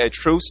actually a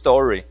true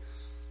story.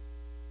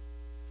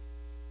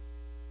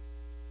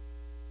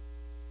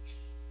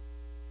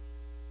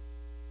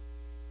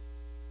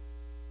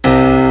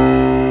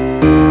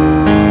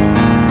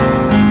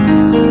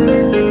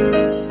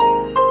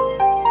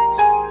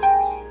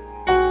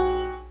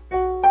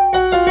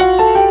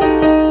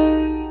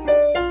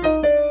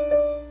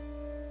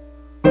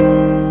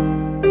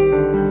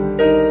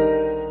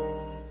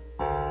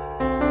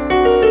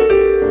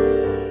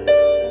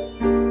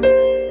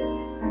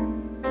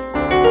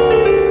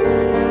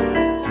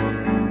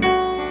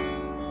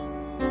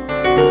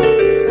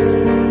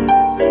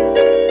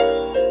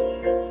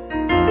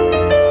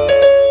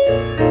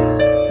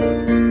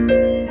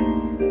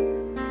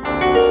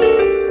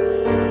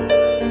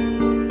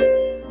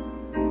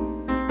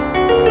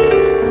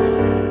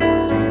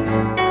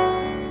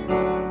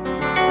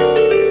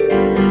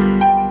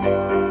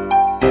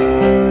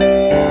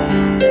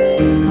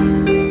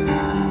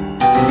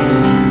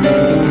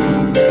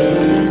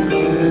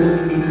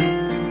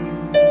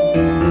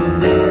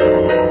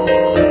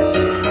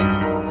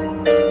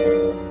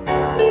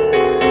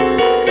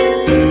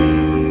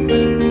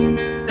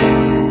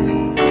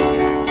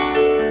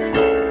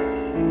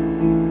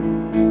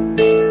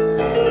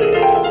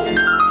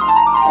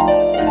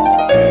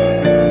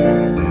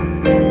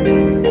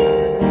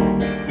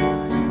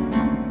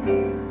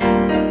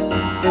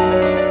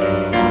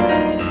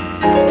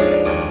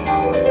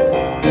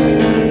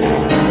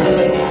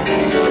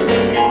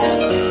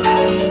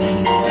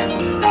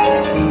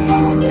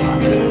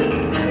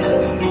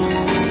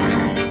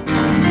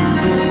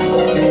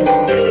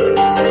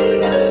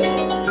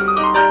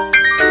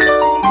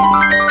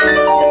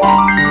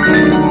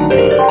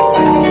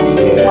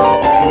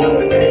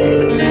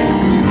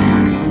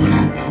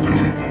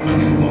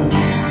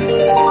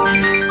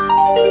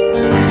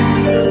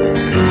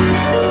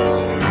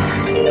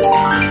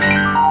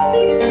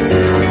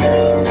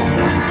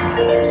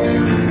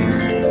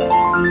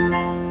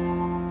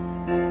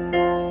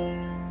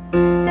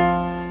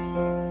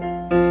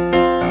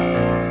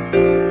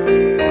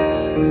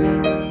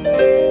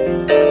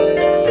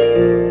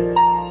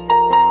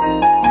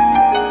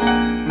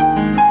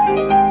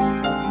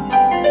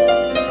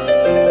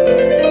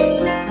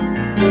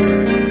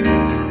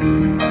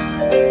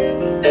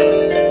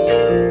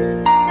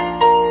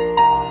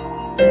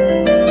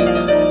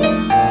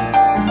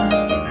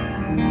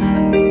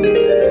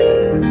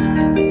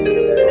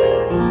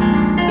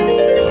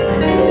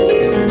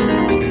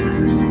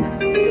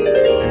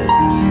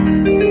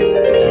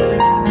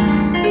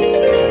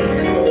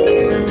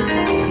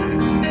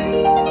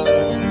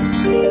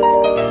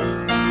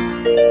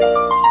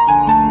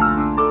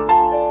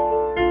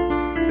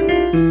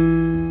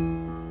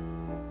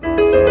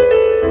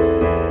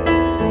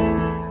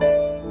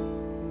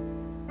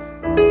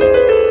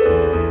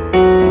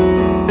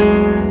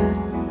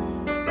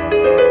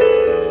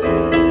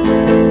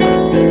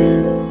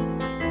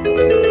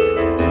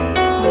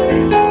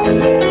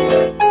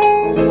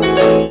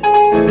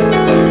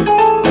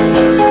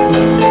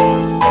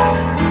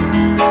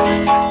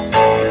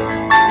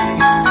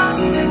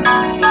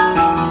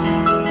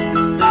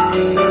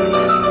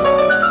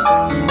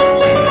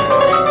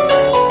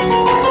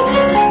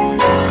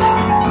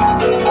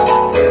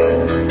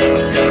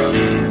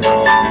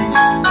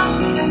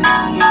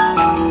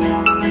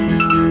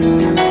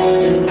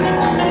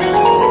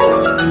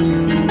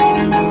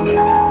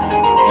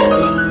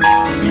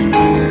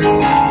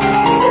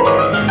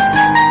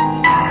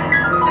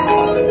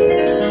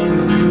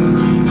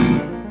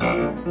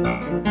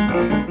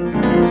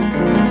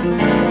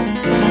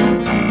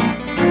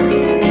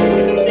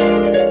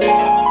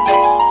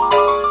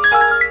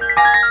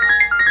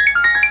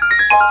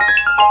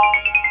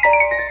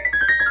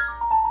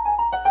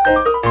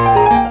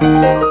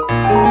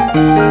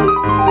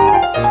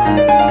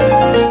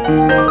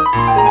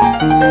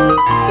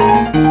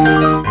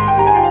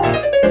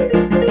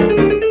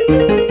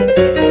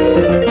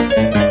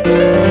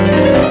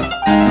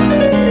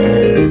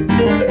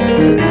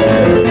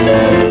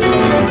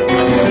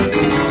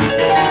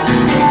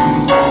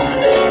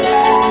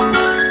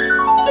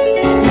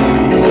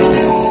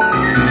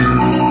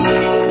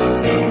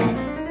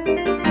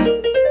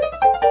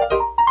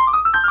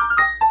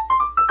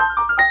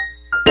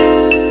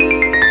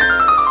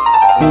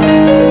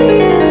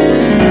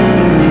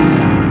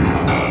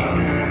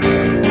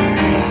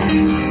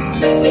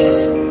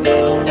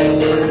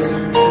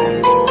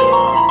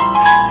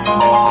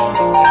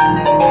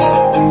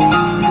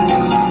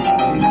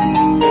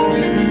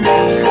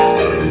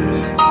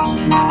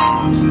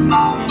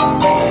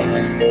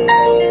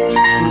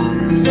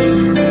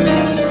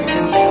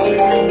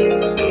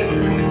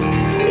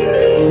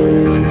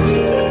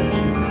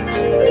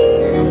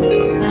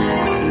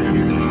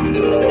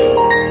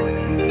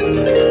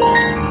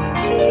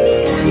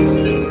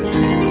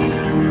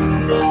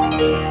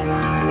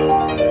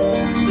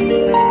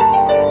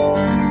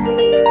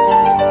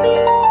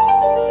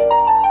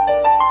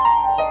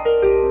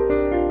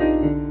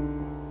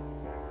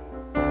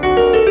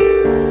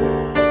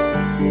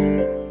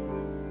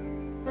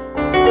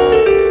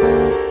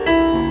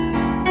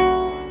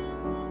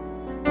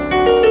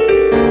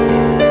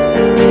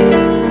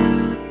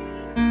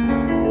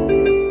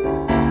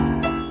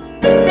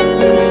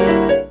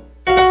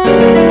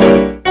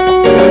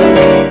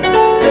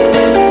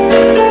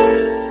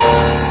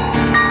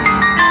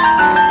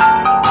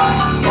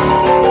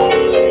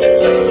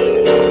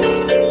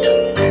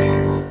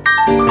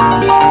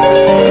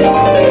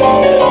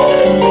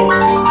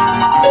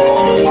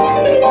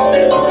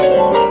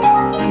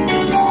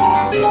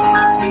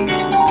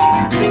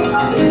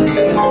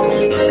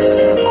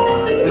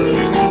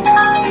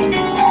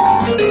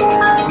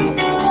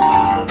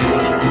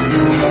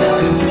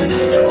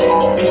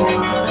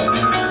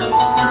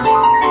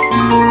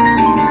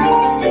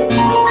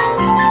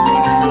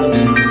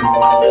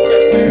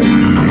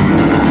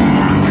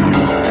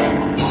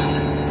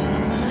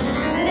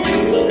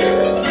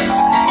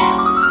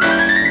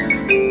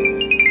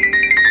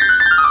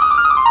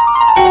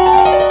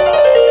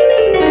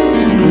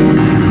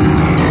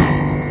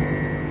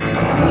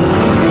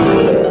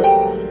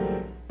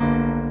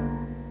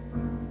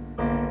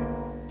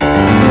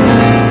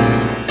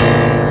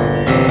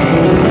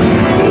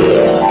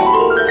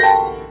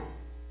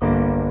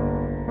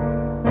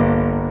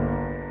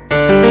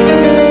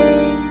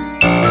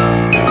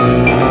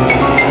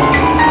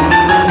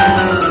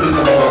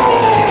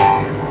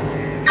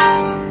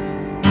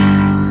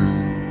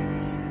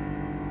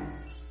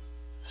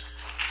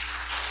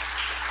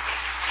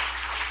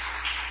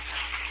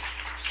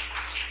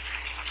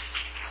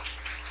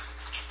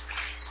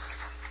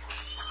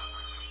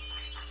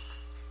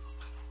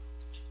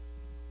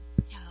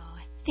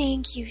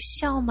 Thank you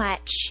so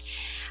much,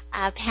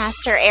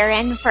 Pastor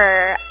Aaron,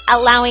 for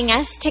allowing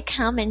us to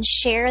come and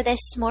share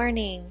this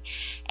morning.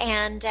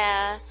 And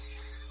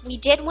we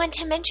did want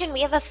to mention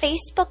we have a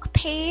Facebook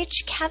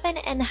page, Kevin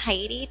and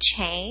Heidi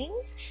Chang,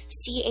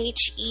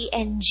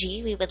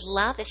 CHENG. We would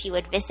love if you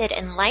would visit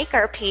and like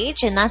our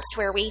page, and that's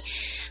where we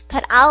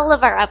put all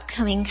of our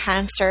upcoming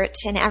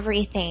concerts and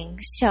everything.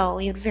 So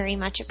we would very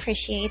much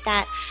appreciate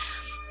that.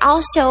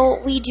 Also,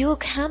 we do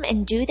come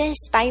and do this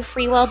by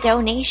free will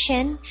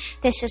donation.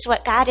 This is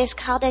what God has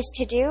called us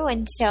to do.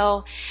 And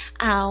so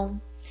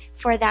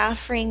for the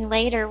offering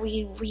later,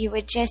 we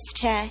would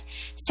just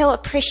so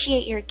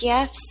appreciate your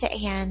gifts.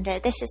 And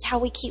this is how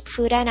we keep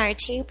food on our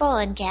table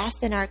and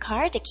gas in our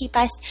car to keep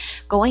us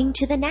going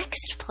to the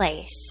next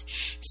place.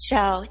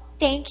 So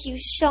thank you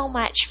so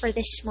much for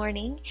this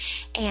morning.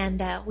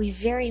 And we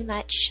very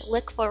much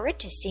look forward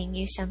to seeing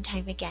you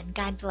sometime again.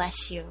 God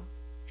bless you.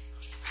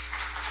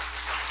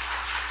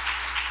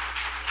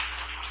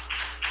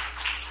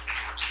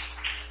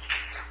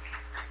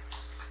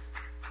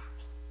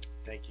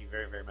 Thank you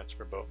very, very much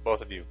for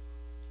both of you.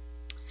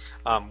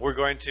 We're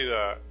going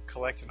to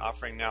collect an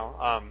offering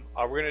now.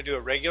 We're going to do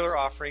a regular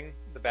offering.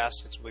 The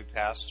baskets will be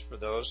passed for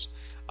those.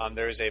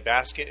 There is a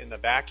basket in the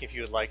back if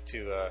you would like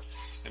to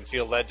and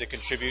feel led to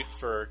contribute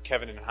for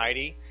Kevin and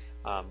Heidi.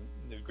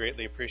 We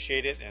greatly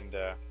appreciate it, and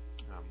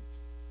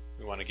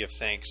we want to give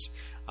thanks.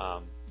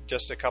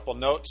 Just a couple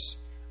notes.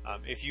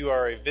 If you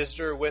are a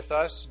visitor with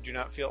us, do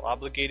not feel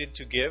obligated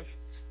to give.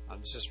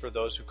 This is for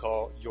those who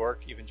call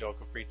York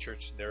Evangelical Free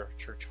Church their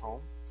church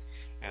home.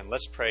 And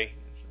let's pray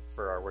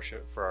for our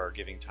worship, for our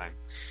giving time.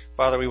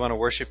 Father, we want to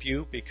worship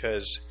you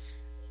because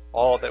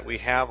all that we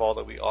have, all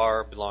that we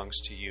are, belongs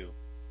to you.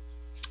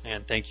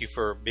 And thank you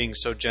for being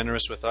so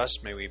generous with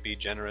us. May we be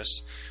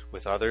generous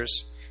with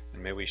others,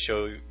 and may we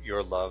show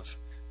your love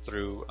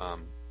through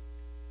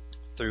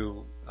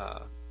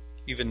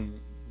even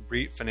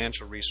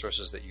financial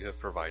resources that you have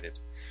provided.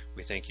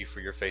 We thank you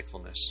for your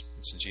faithfulness.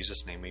 It's in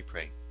Jesus' name we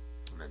pray.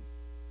 Amen.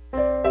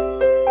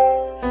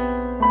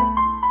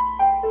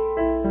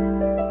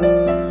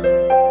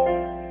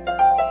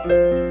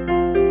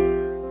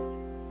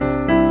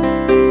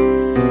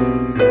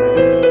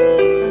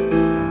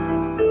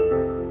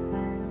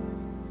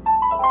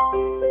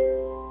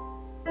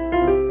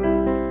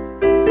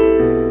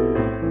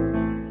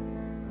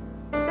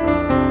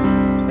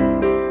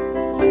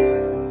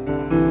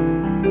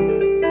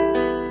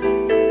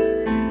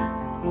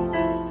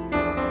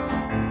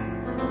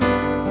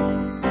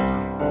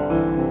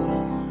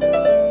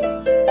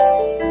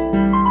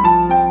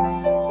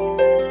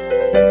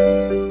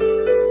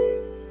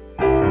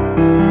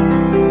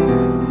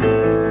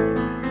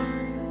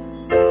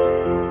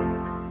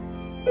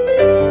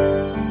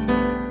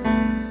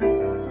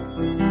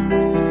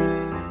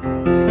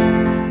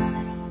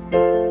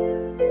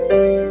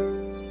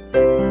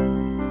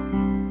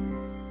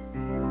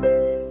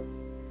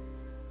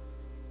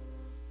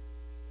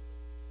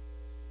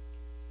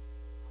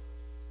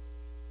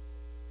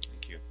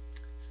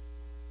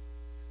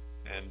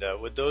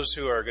 And would those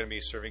who are going to be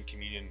serving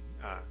communion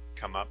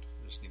come up?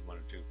 I just need one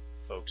or two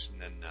folks,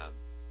 and then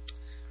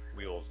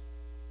we will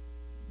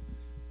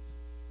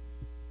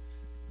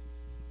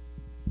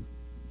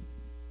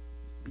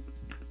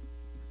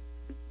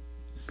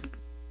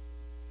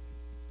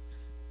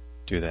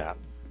do that.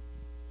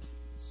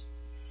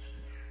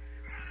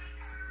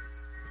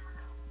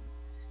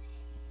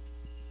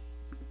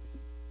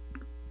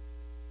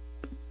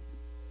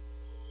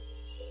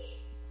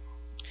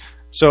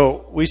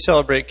 So we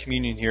celebrate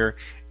communion here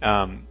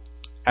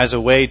as a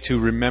way to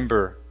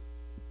remember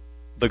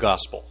the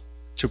gospel,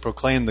 to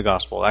proclaim the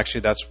gospel.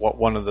 Actually, that's what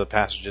one of the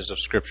passages of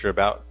Scripture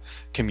about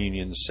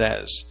communion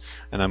says.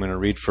 And I'm going to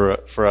read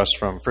for us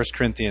from 1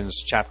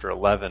 Corinthians chapter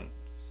 11.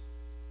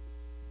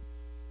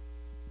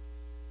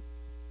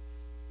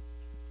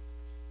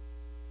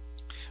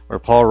 Where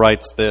Paul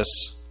writes this,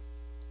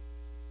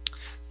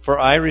 "For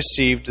I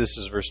received," this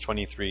is verse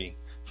 23,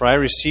 "For I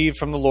received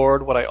from the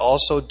Lord what I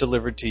also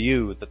delivered to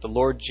you, that the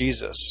Lord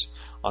Jesus,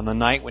 on the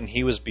night when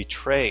he was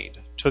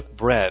betrayed, took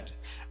bread,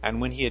 and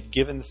when he had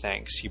given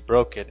thanks, he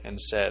broke it and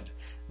said,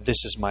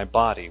 'This is my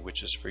body,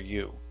 which is for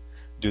you.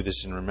 Do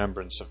this in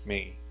remembrance of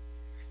me.'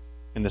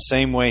 In the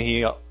same way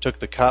he took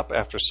the cup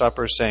after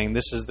supper, saying,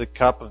 'This is the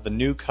cup of the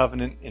new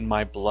covenant in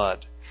my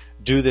blood.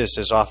 Do this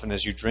as often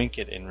as you drink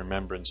it in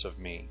remembrance of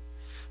me.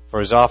 For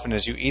as often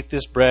as you eat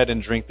this bread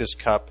and drink this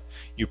cup,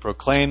 you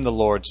proclaim the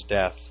Lord's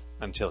death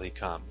until he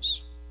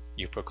comes.'"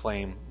 You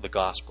proclaim the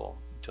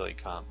gospel until he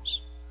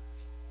comes.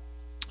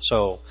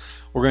 So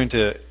we're going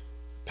to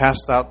pass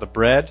out the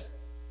bread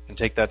and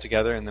take that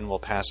together, and then we'll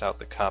pass out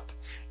the cup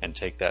and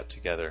take that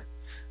together.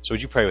 So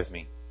would you pray with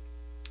me?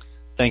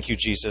 Thank you,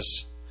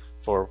 Jesus,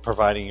 for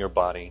providing your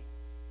body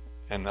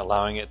and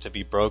allowing it to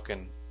be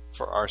broken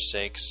for our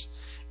sakes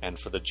and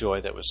for the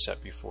joy that was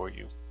set before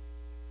you.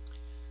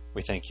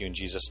 We thank you in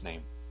Jesus'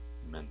 name.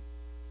 Amen.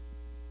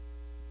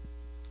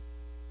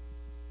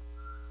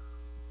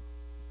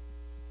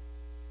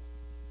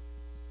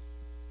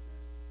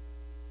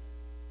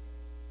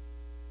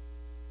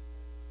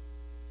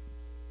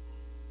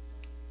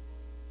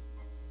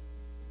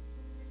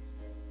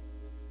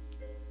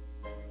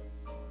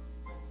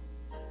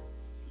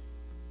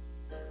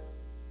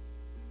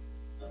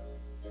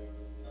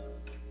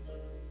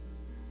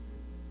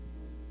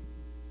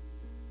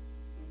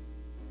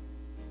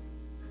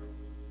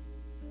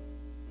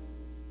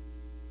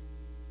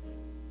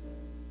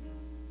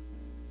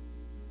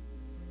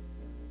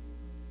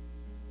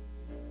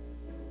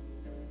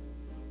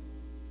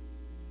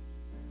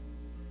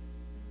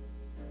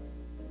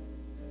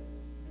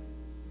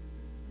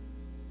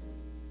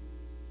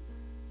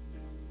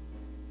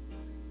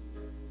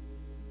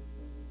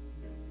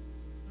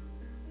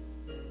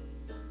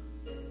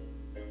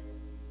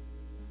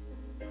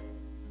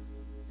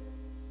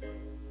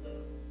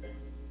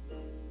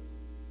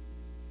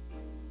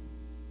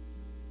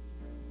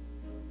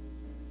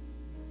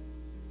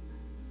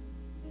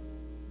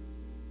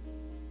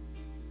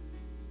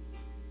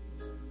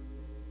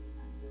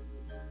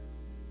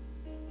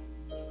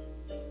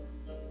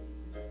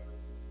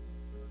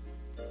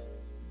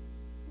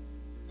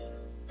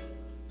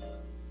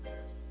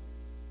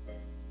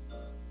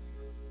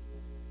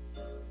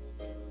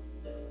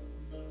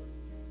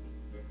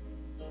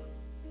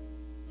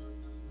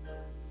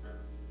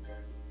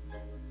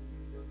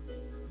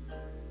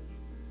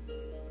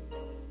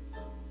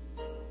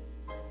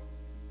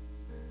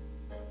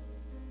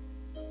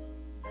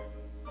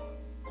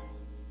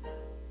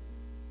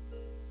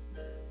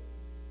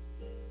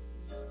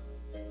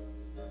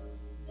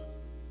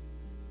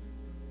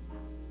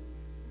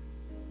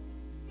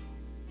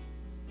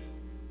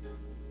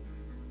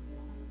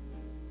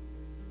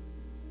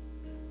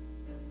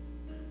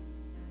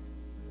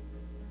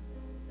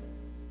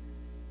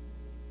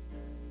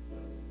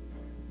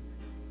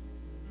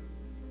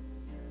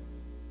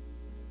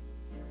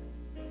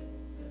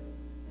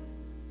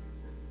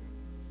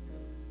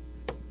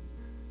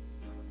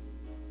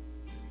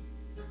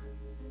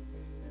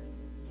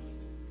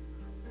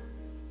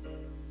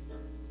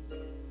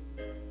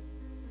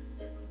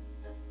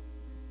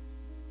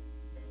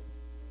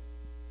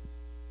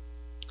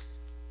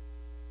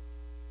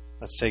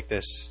 Let's take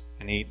this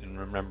and eat in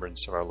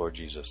remembrance of our Lord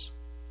Jesus.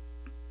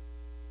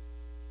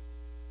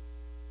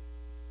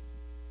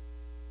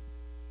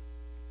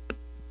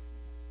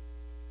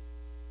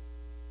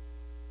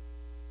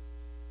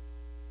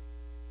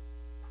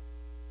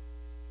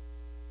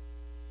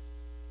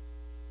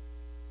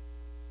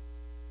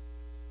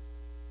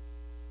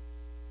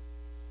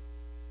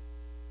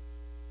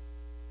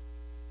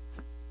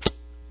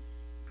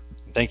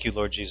 Thank you,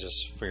 Lord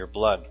Jesus, for your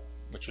blood,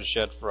 which was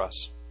shed for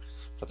us,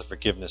 for the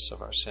forgiveness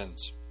of our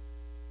sins.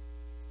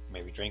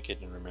 May we drink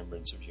it in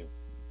remembrance of you.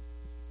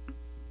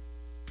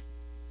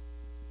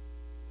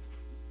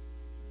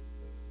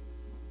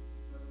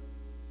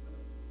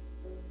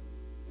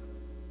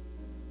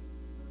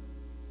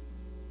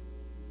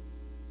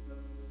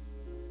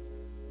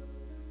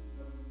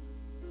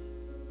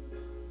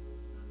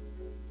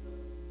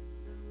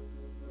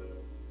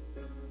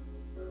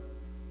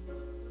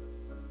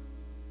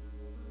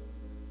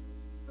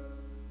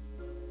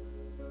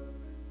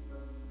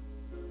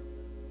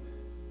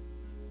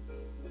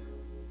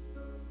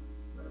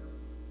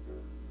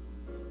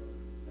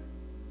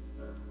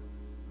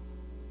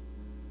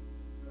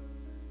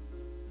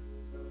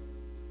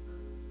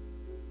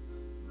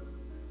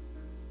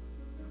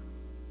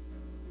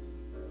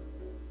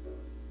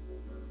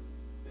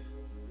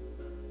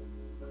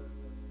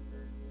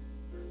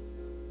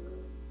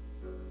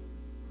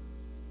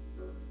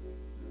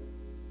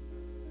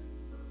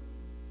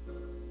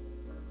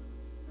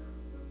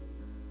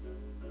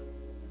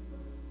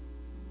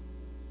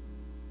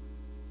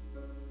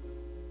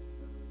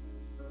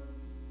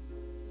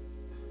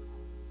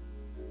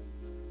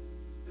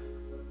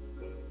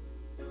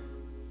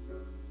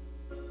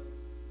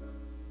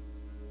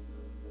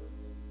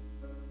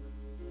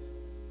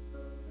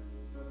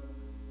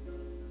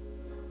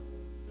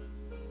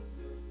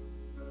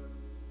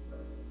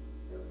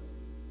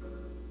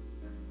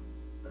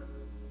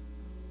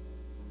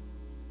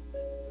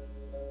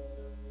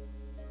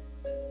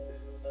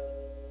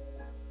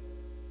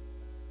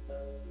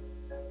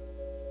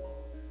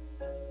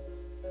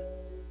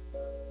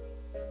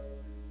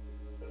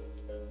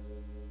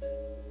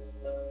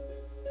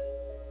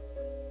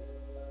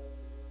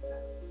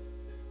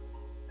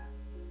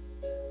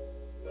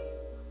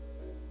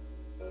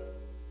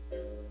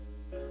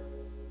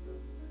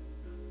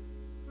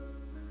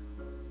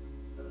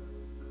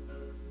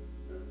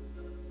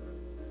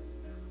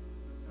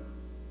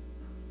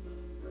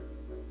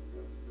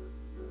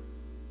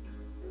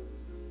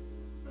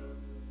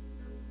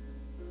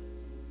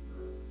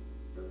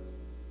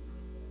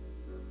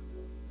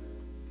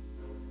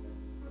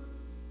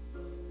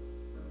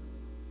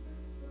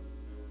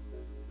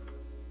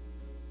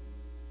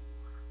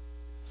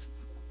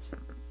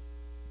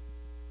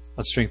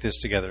 Let's drink this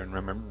together in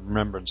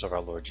remembrance of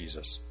our Lord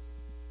Jesus.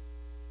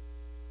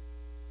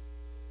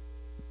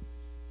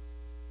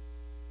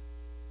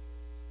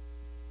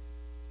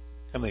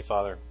 Heavenly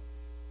Father,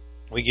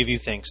 we give you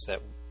thanks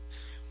that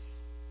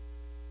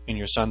in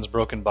your Son's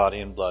broken body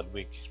and blood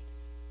we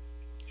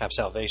have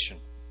salvation.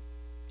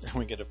 And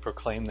we get to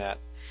proclaim that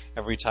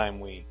every time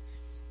we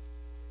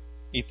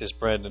eat this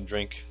bread and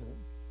drink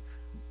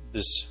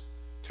this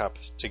cup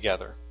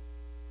together.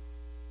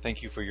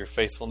 Thank you for your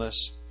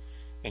faithfulness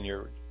and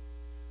your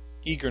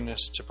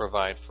eagerness to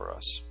provide for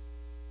us,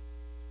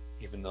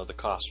 even though the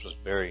cost was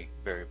very,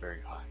 very,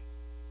 very high.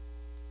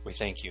 We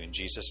thank you in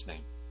Jesus'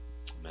 name.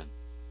 Amen.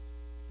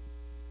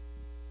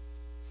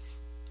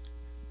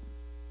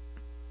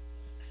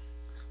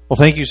 Well,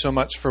 thank you so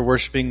much for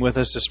worshiping with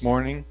us this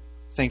morning.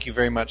 Thank you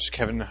very much,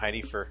 Kevin and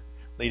Heidi, for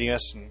leading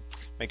us, and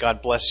may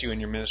God bless you in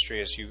your ministry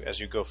as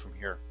you go from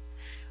here.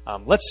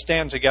 Let's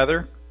stand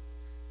together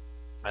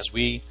as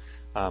we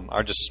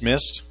are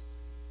dismissed.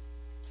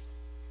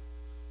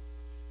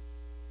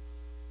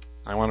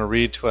 I want to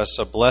read to us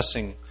a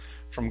blessing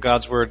from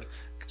God's Word.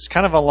 It's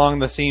kind of along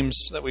the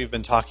themes that we've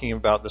been talking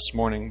about this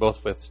morning,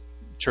 both with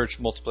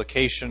church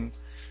multiplication,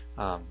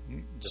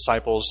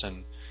 disciples,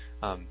 and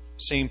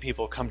seeing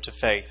people come to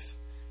faith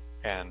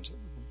and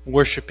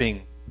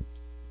worshiping,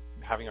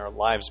 having our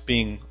lives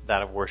being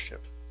that of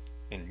worship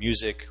in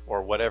music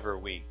or whatever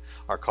we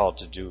are called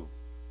to do.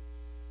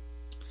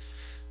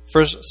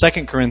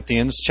 2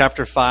 Corinthians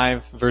chapter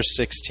 5, verse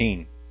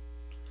 16.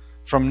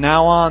 From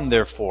now on,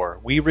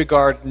 therefore, we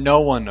regard no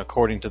one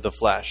according to the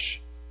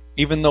flesh.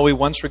 Even though we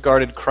once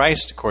regarded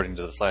Christ according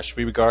to the flesh,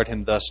 we regard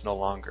him thus no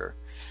longer.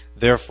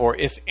 Therefore,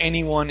 if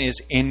anyone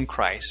is in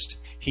Christ,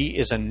 he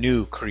is a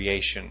new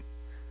creation.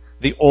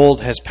 The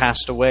old has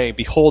passed away.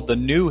 Behold, the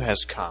new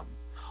has come.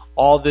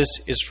 All this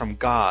is from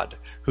God,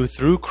 who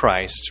through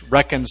Christ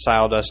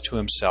reconciled us to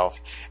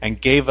himself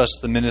and gave us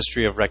the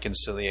ministry of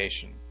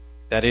reconciliation.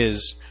 That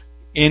is,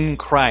 in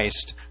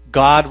Christ,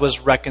 God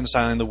was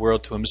reconciling the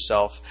world to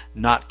himself,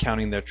 not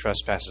counting their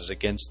trespasses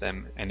against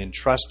them, and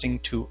entrusting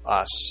to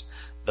us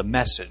the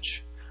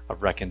message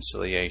of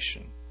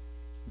reconciliation.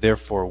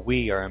 Therefore,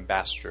 we are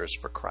ambassadors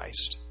for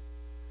Christ,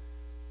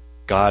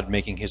 God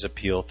making his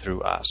appeal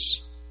through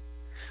us.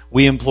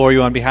 We implore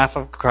you on behalf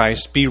of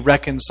Christ, be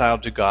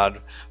reconciled to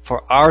God.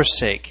 For our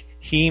sake,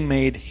 he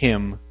made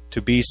him to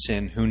be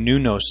sin who knew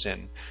no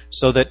sin,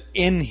 so that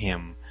in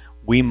him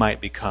we might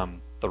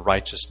become the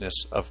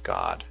righteousness of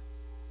God.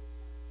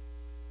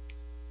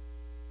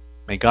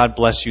 May God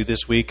bless you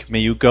this week.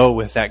 May you go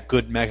with that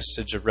good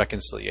message of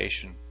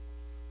reconciliation.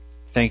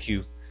 Thank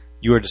you.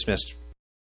 You are dismissed.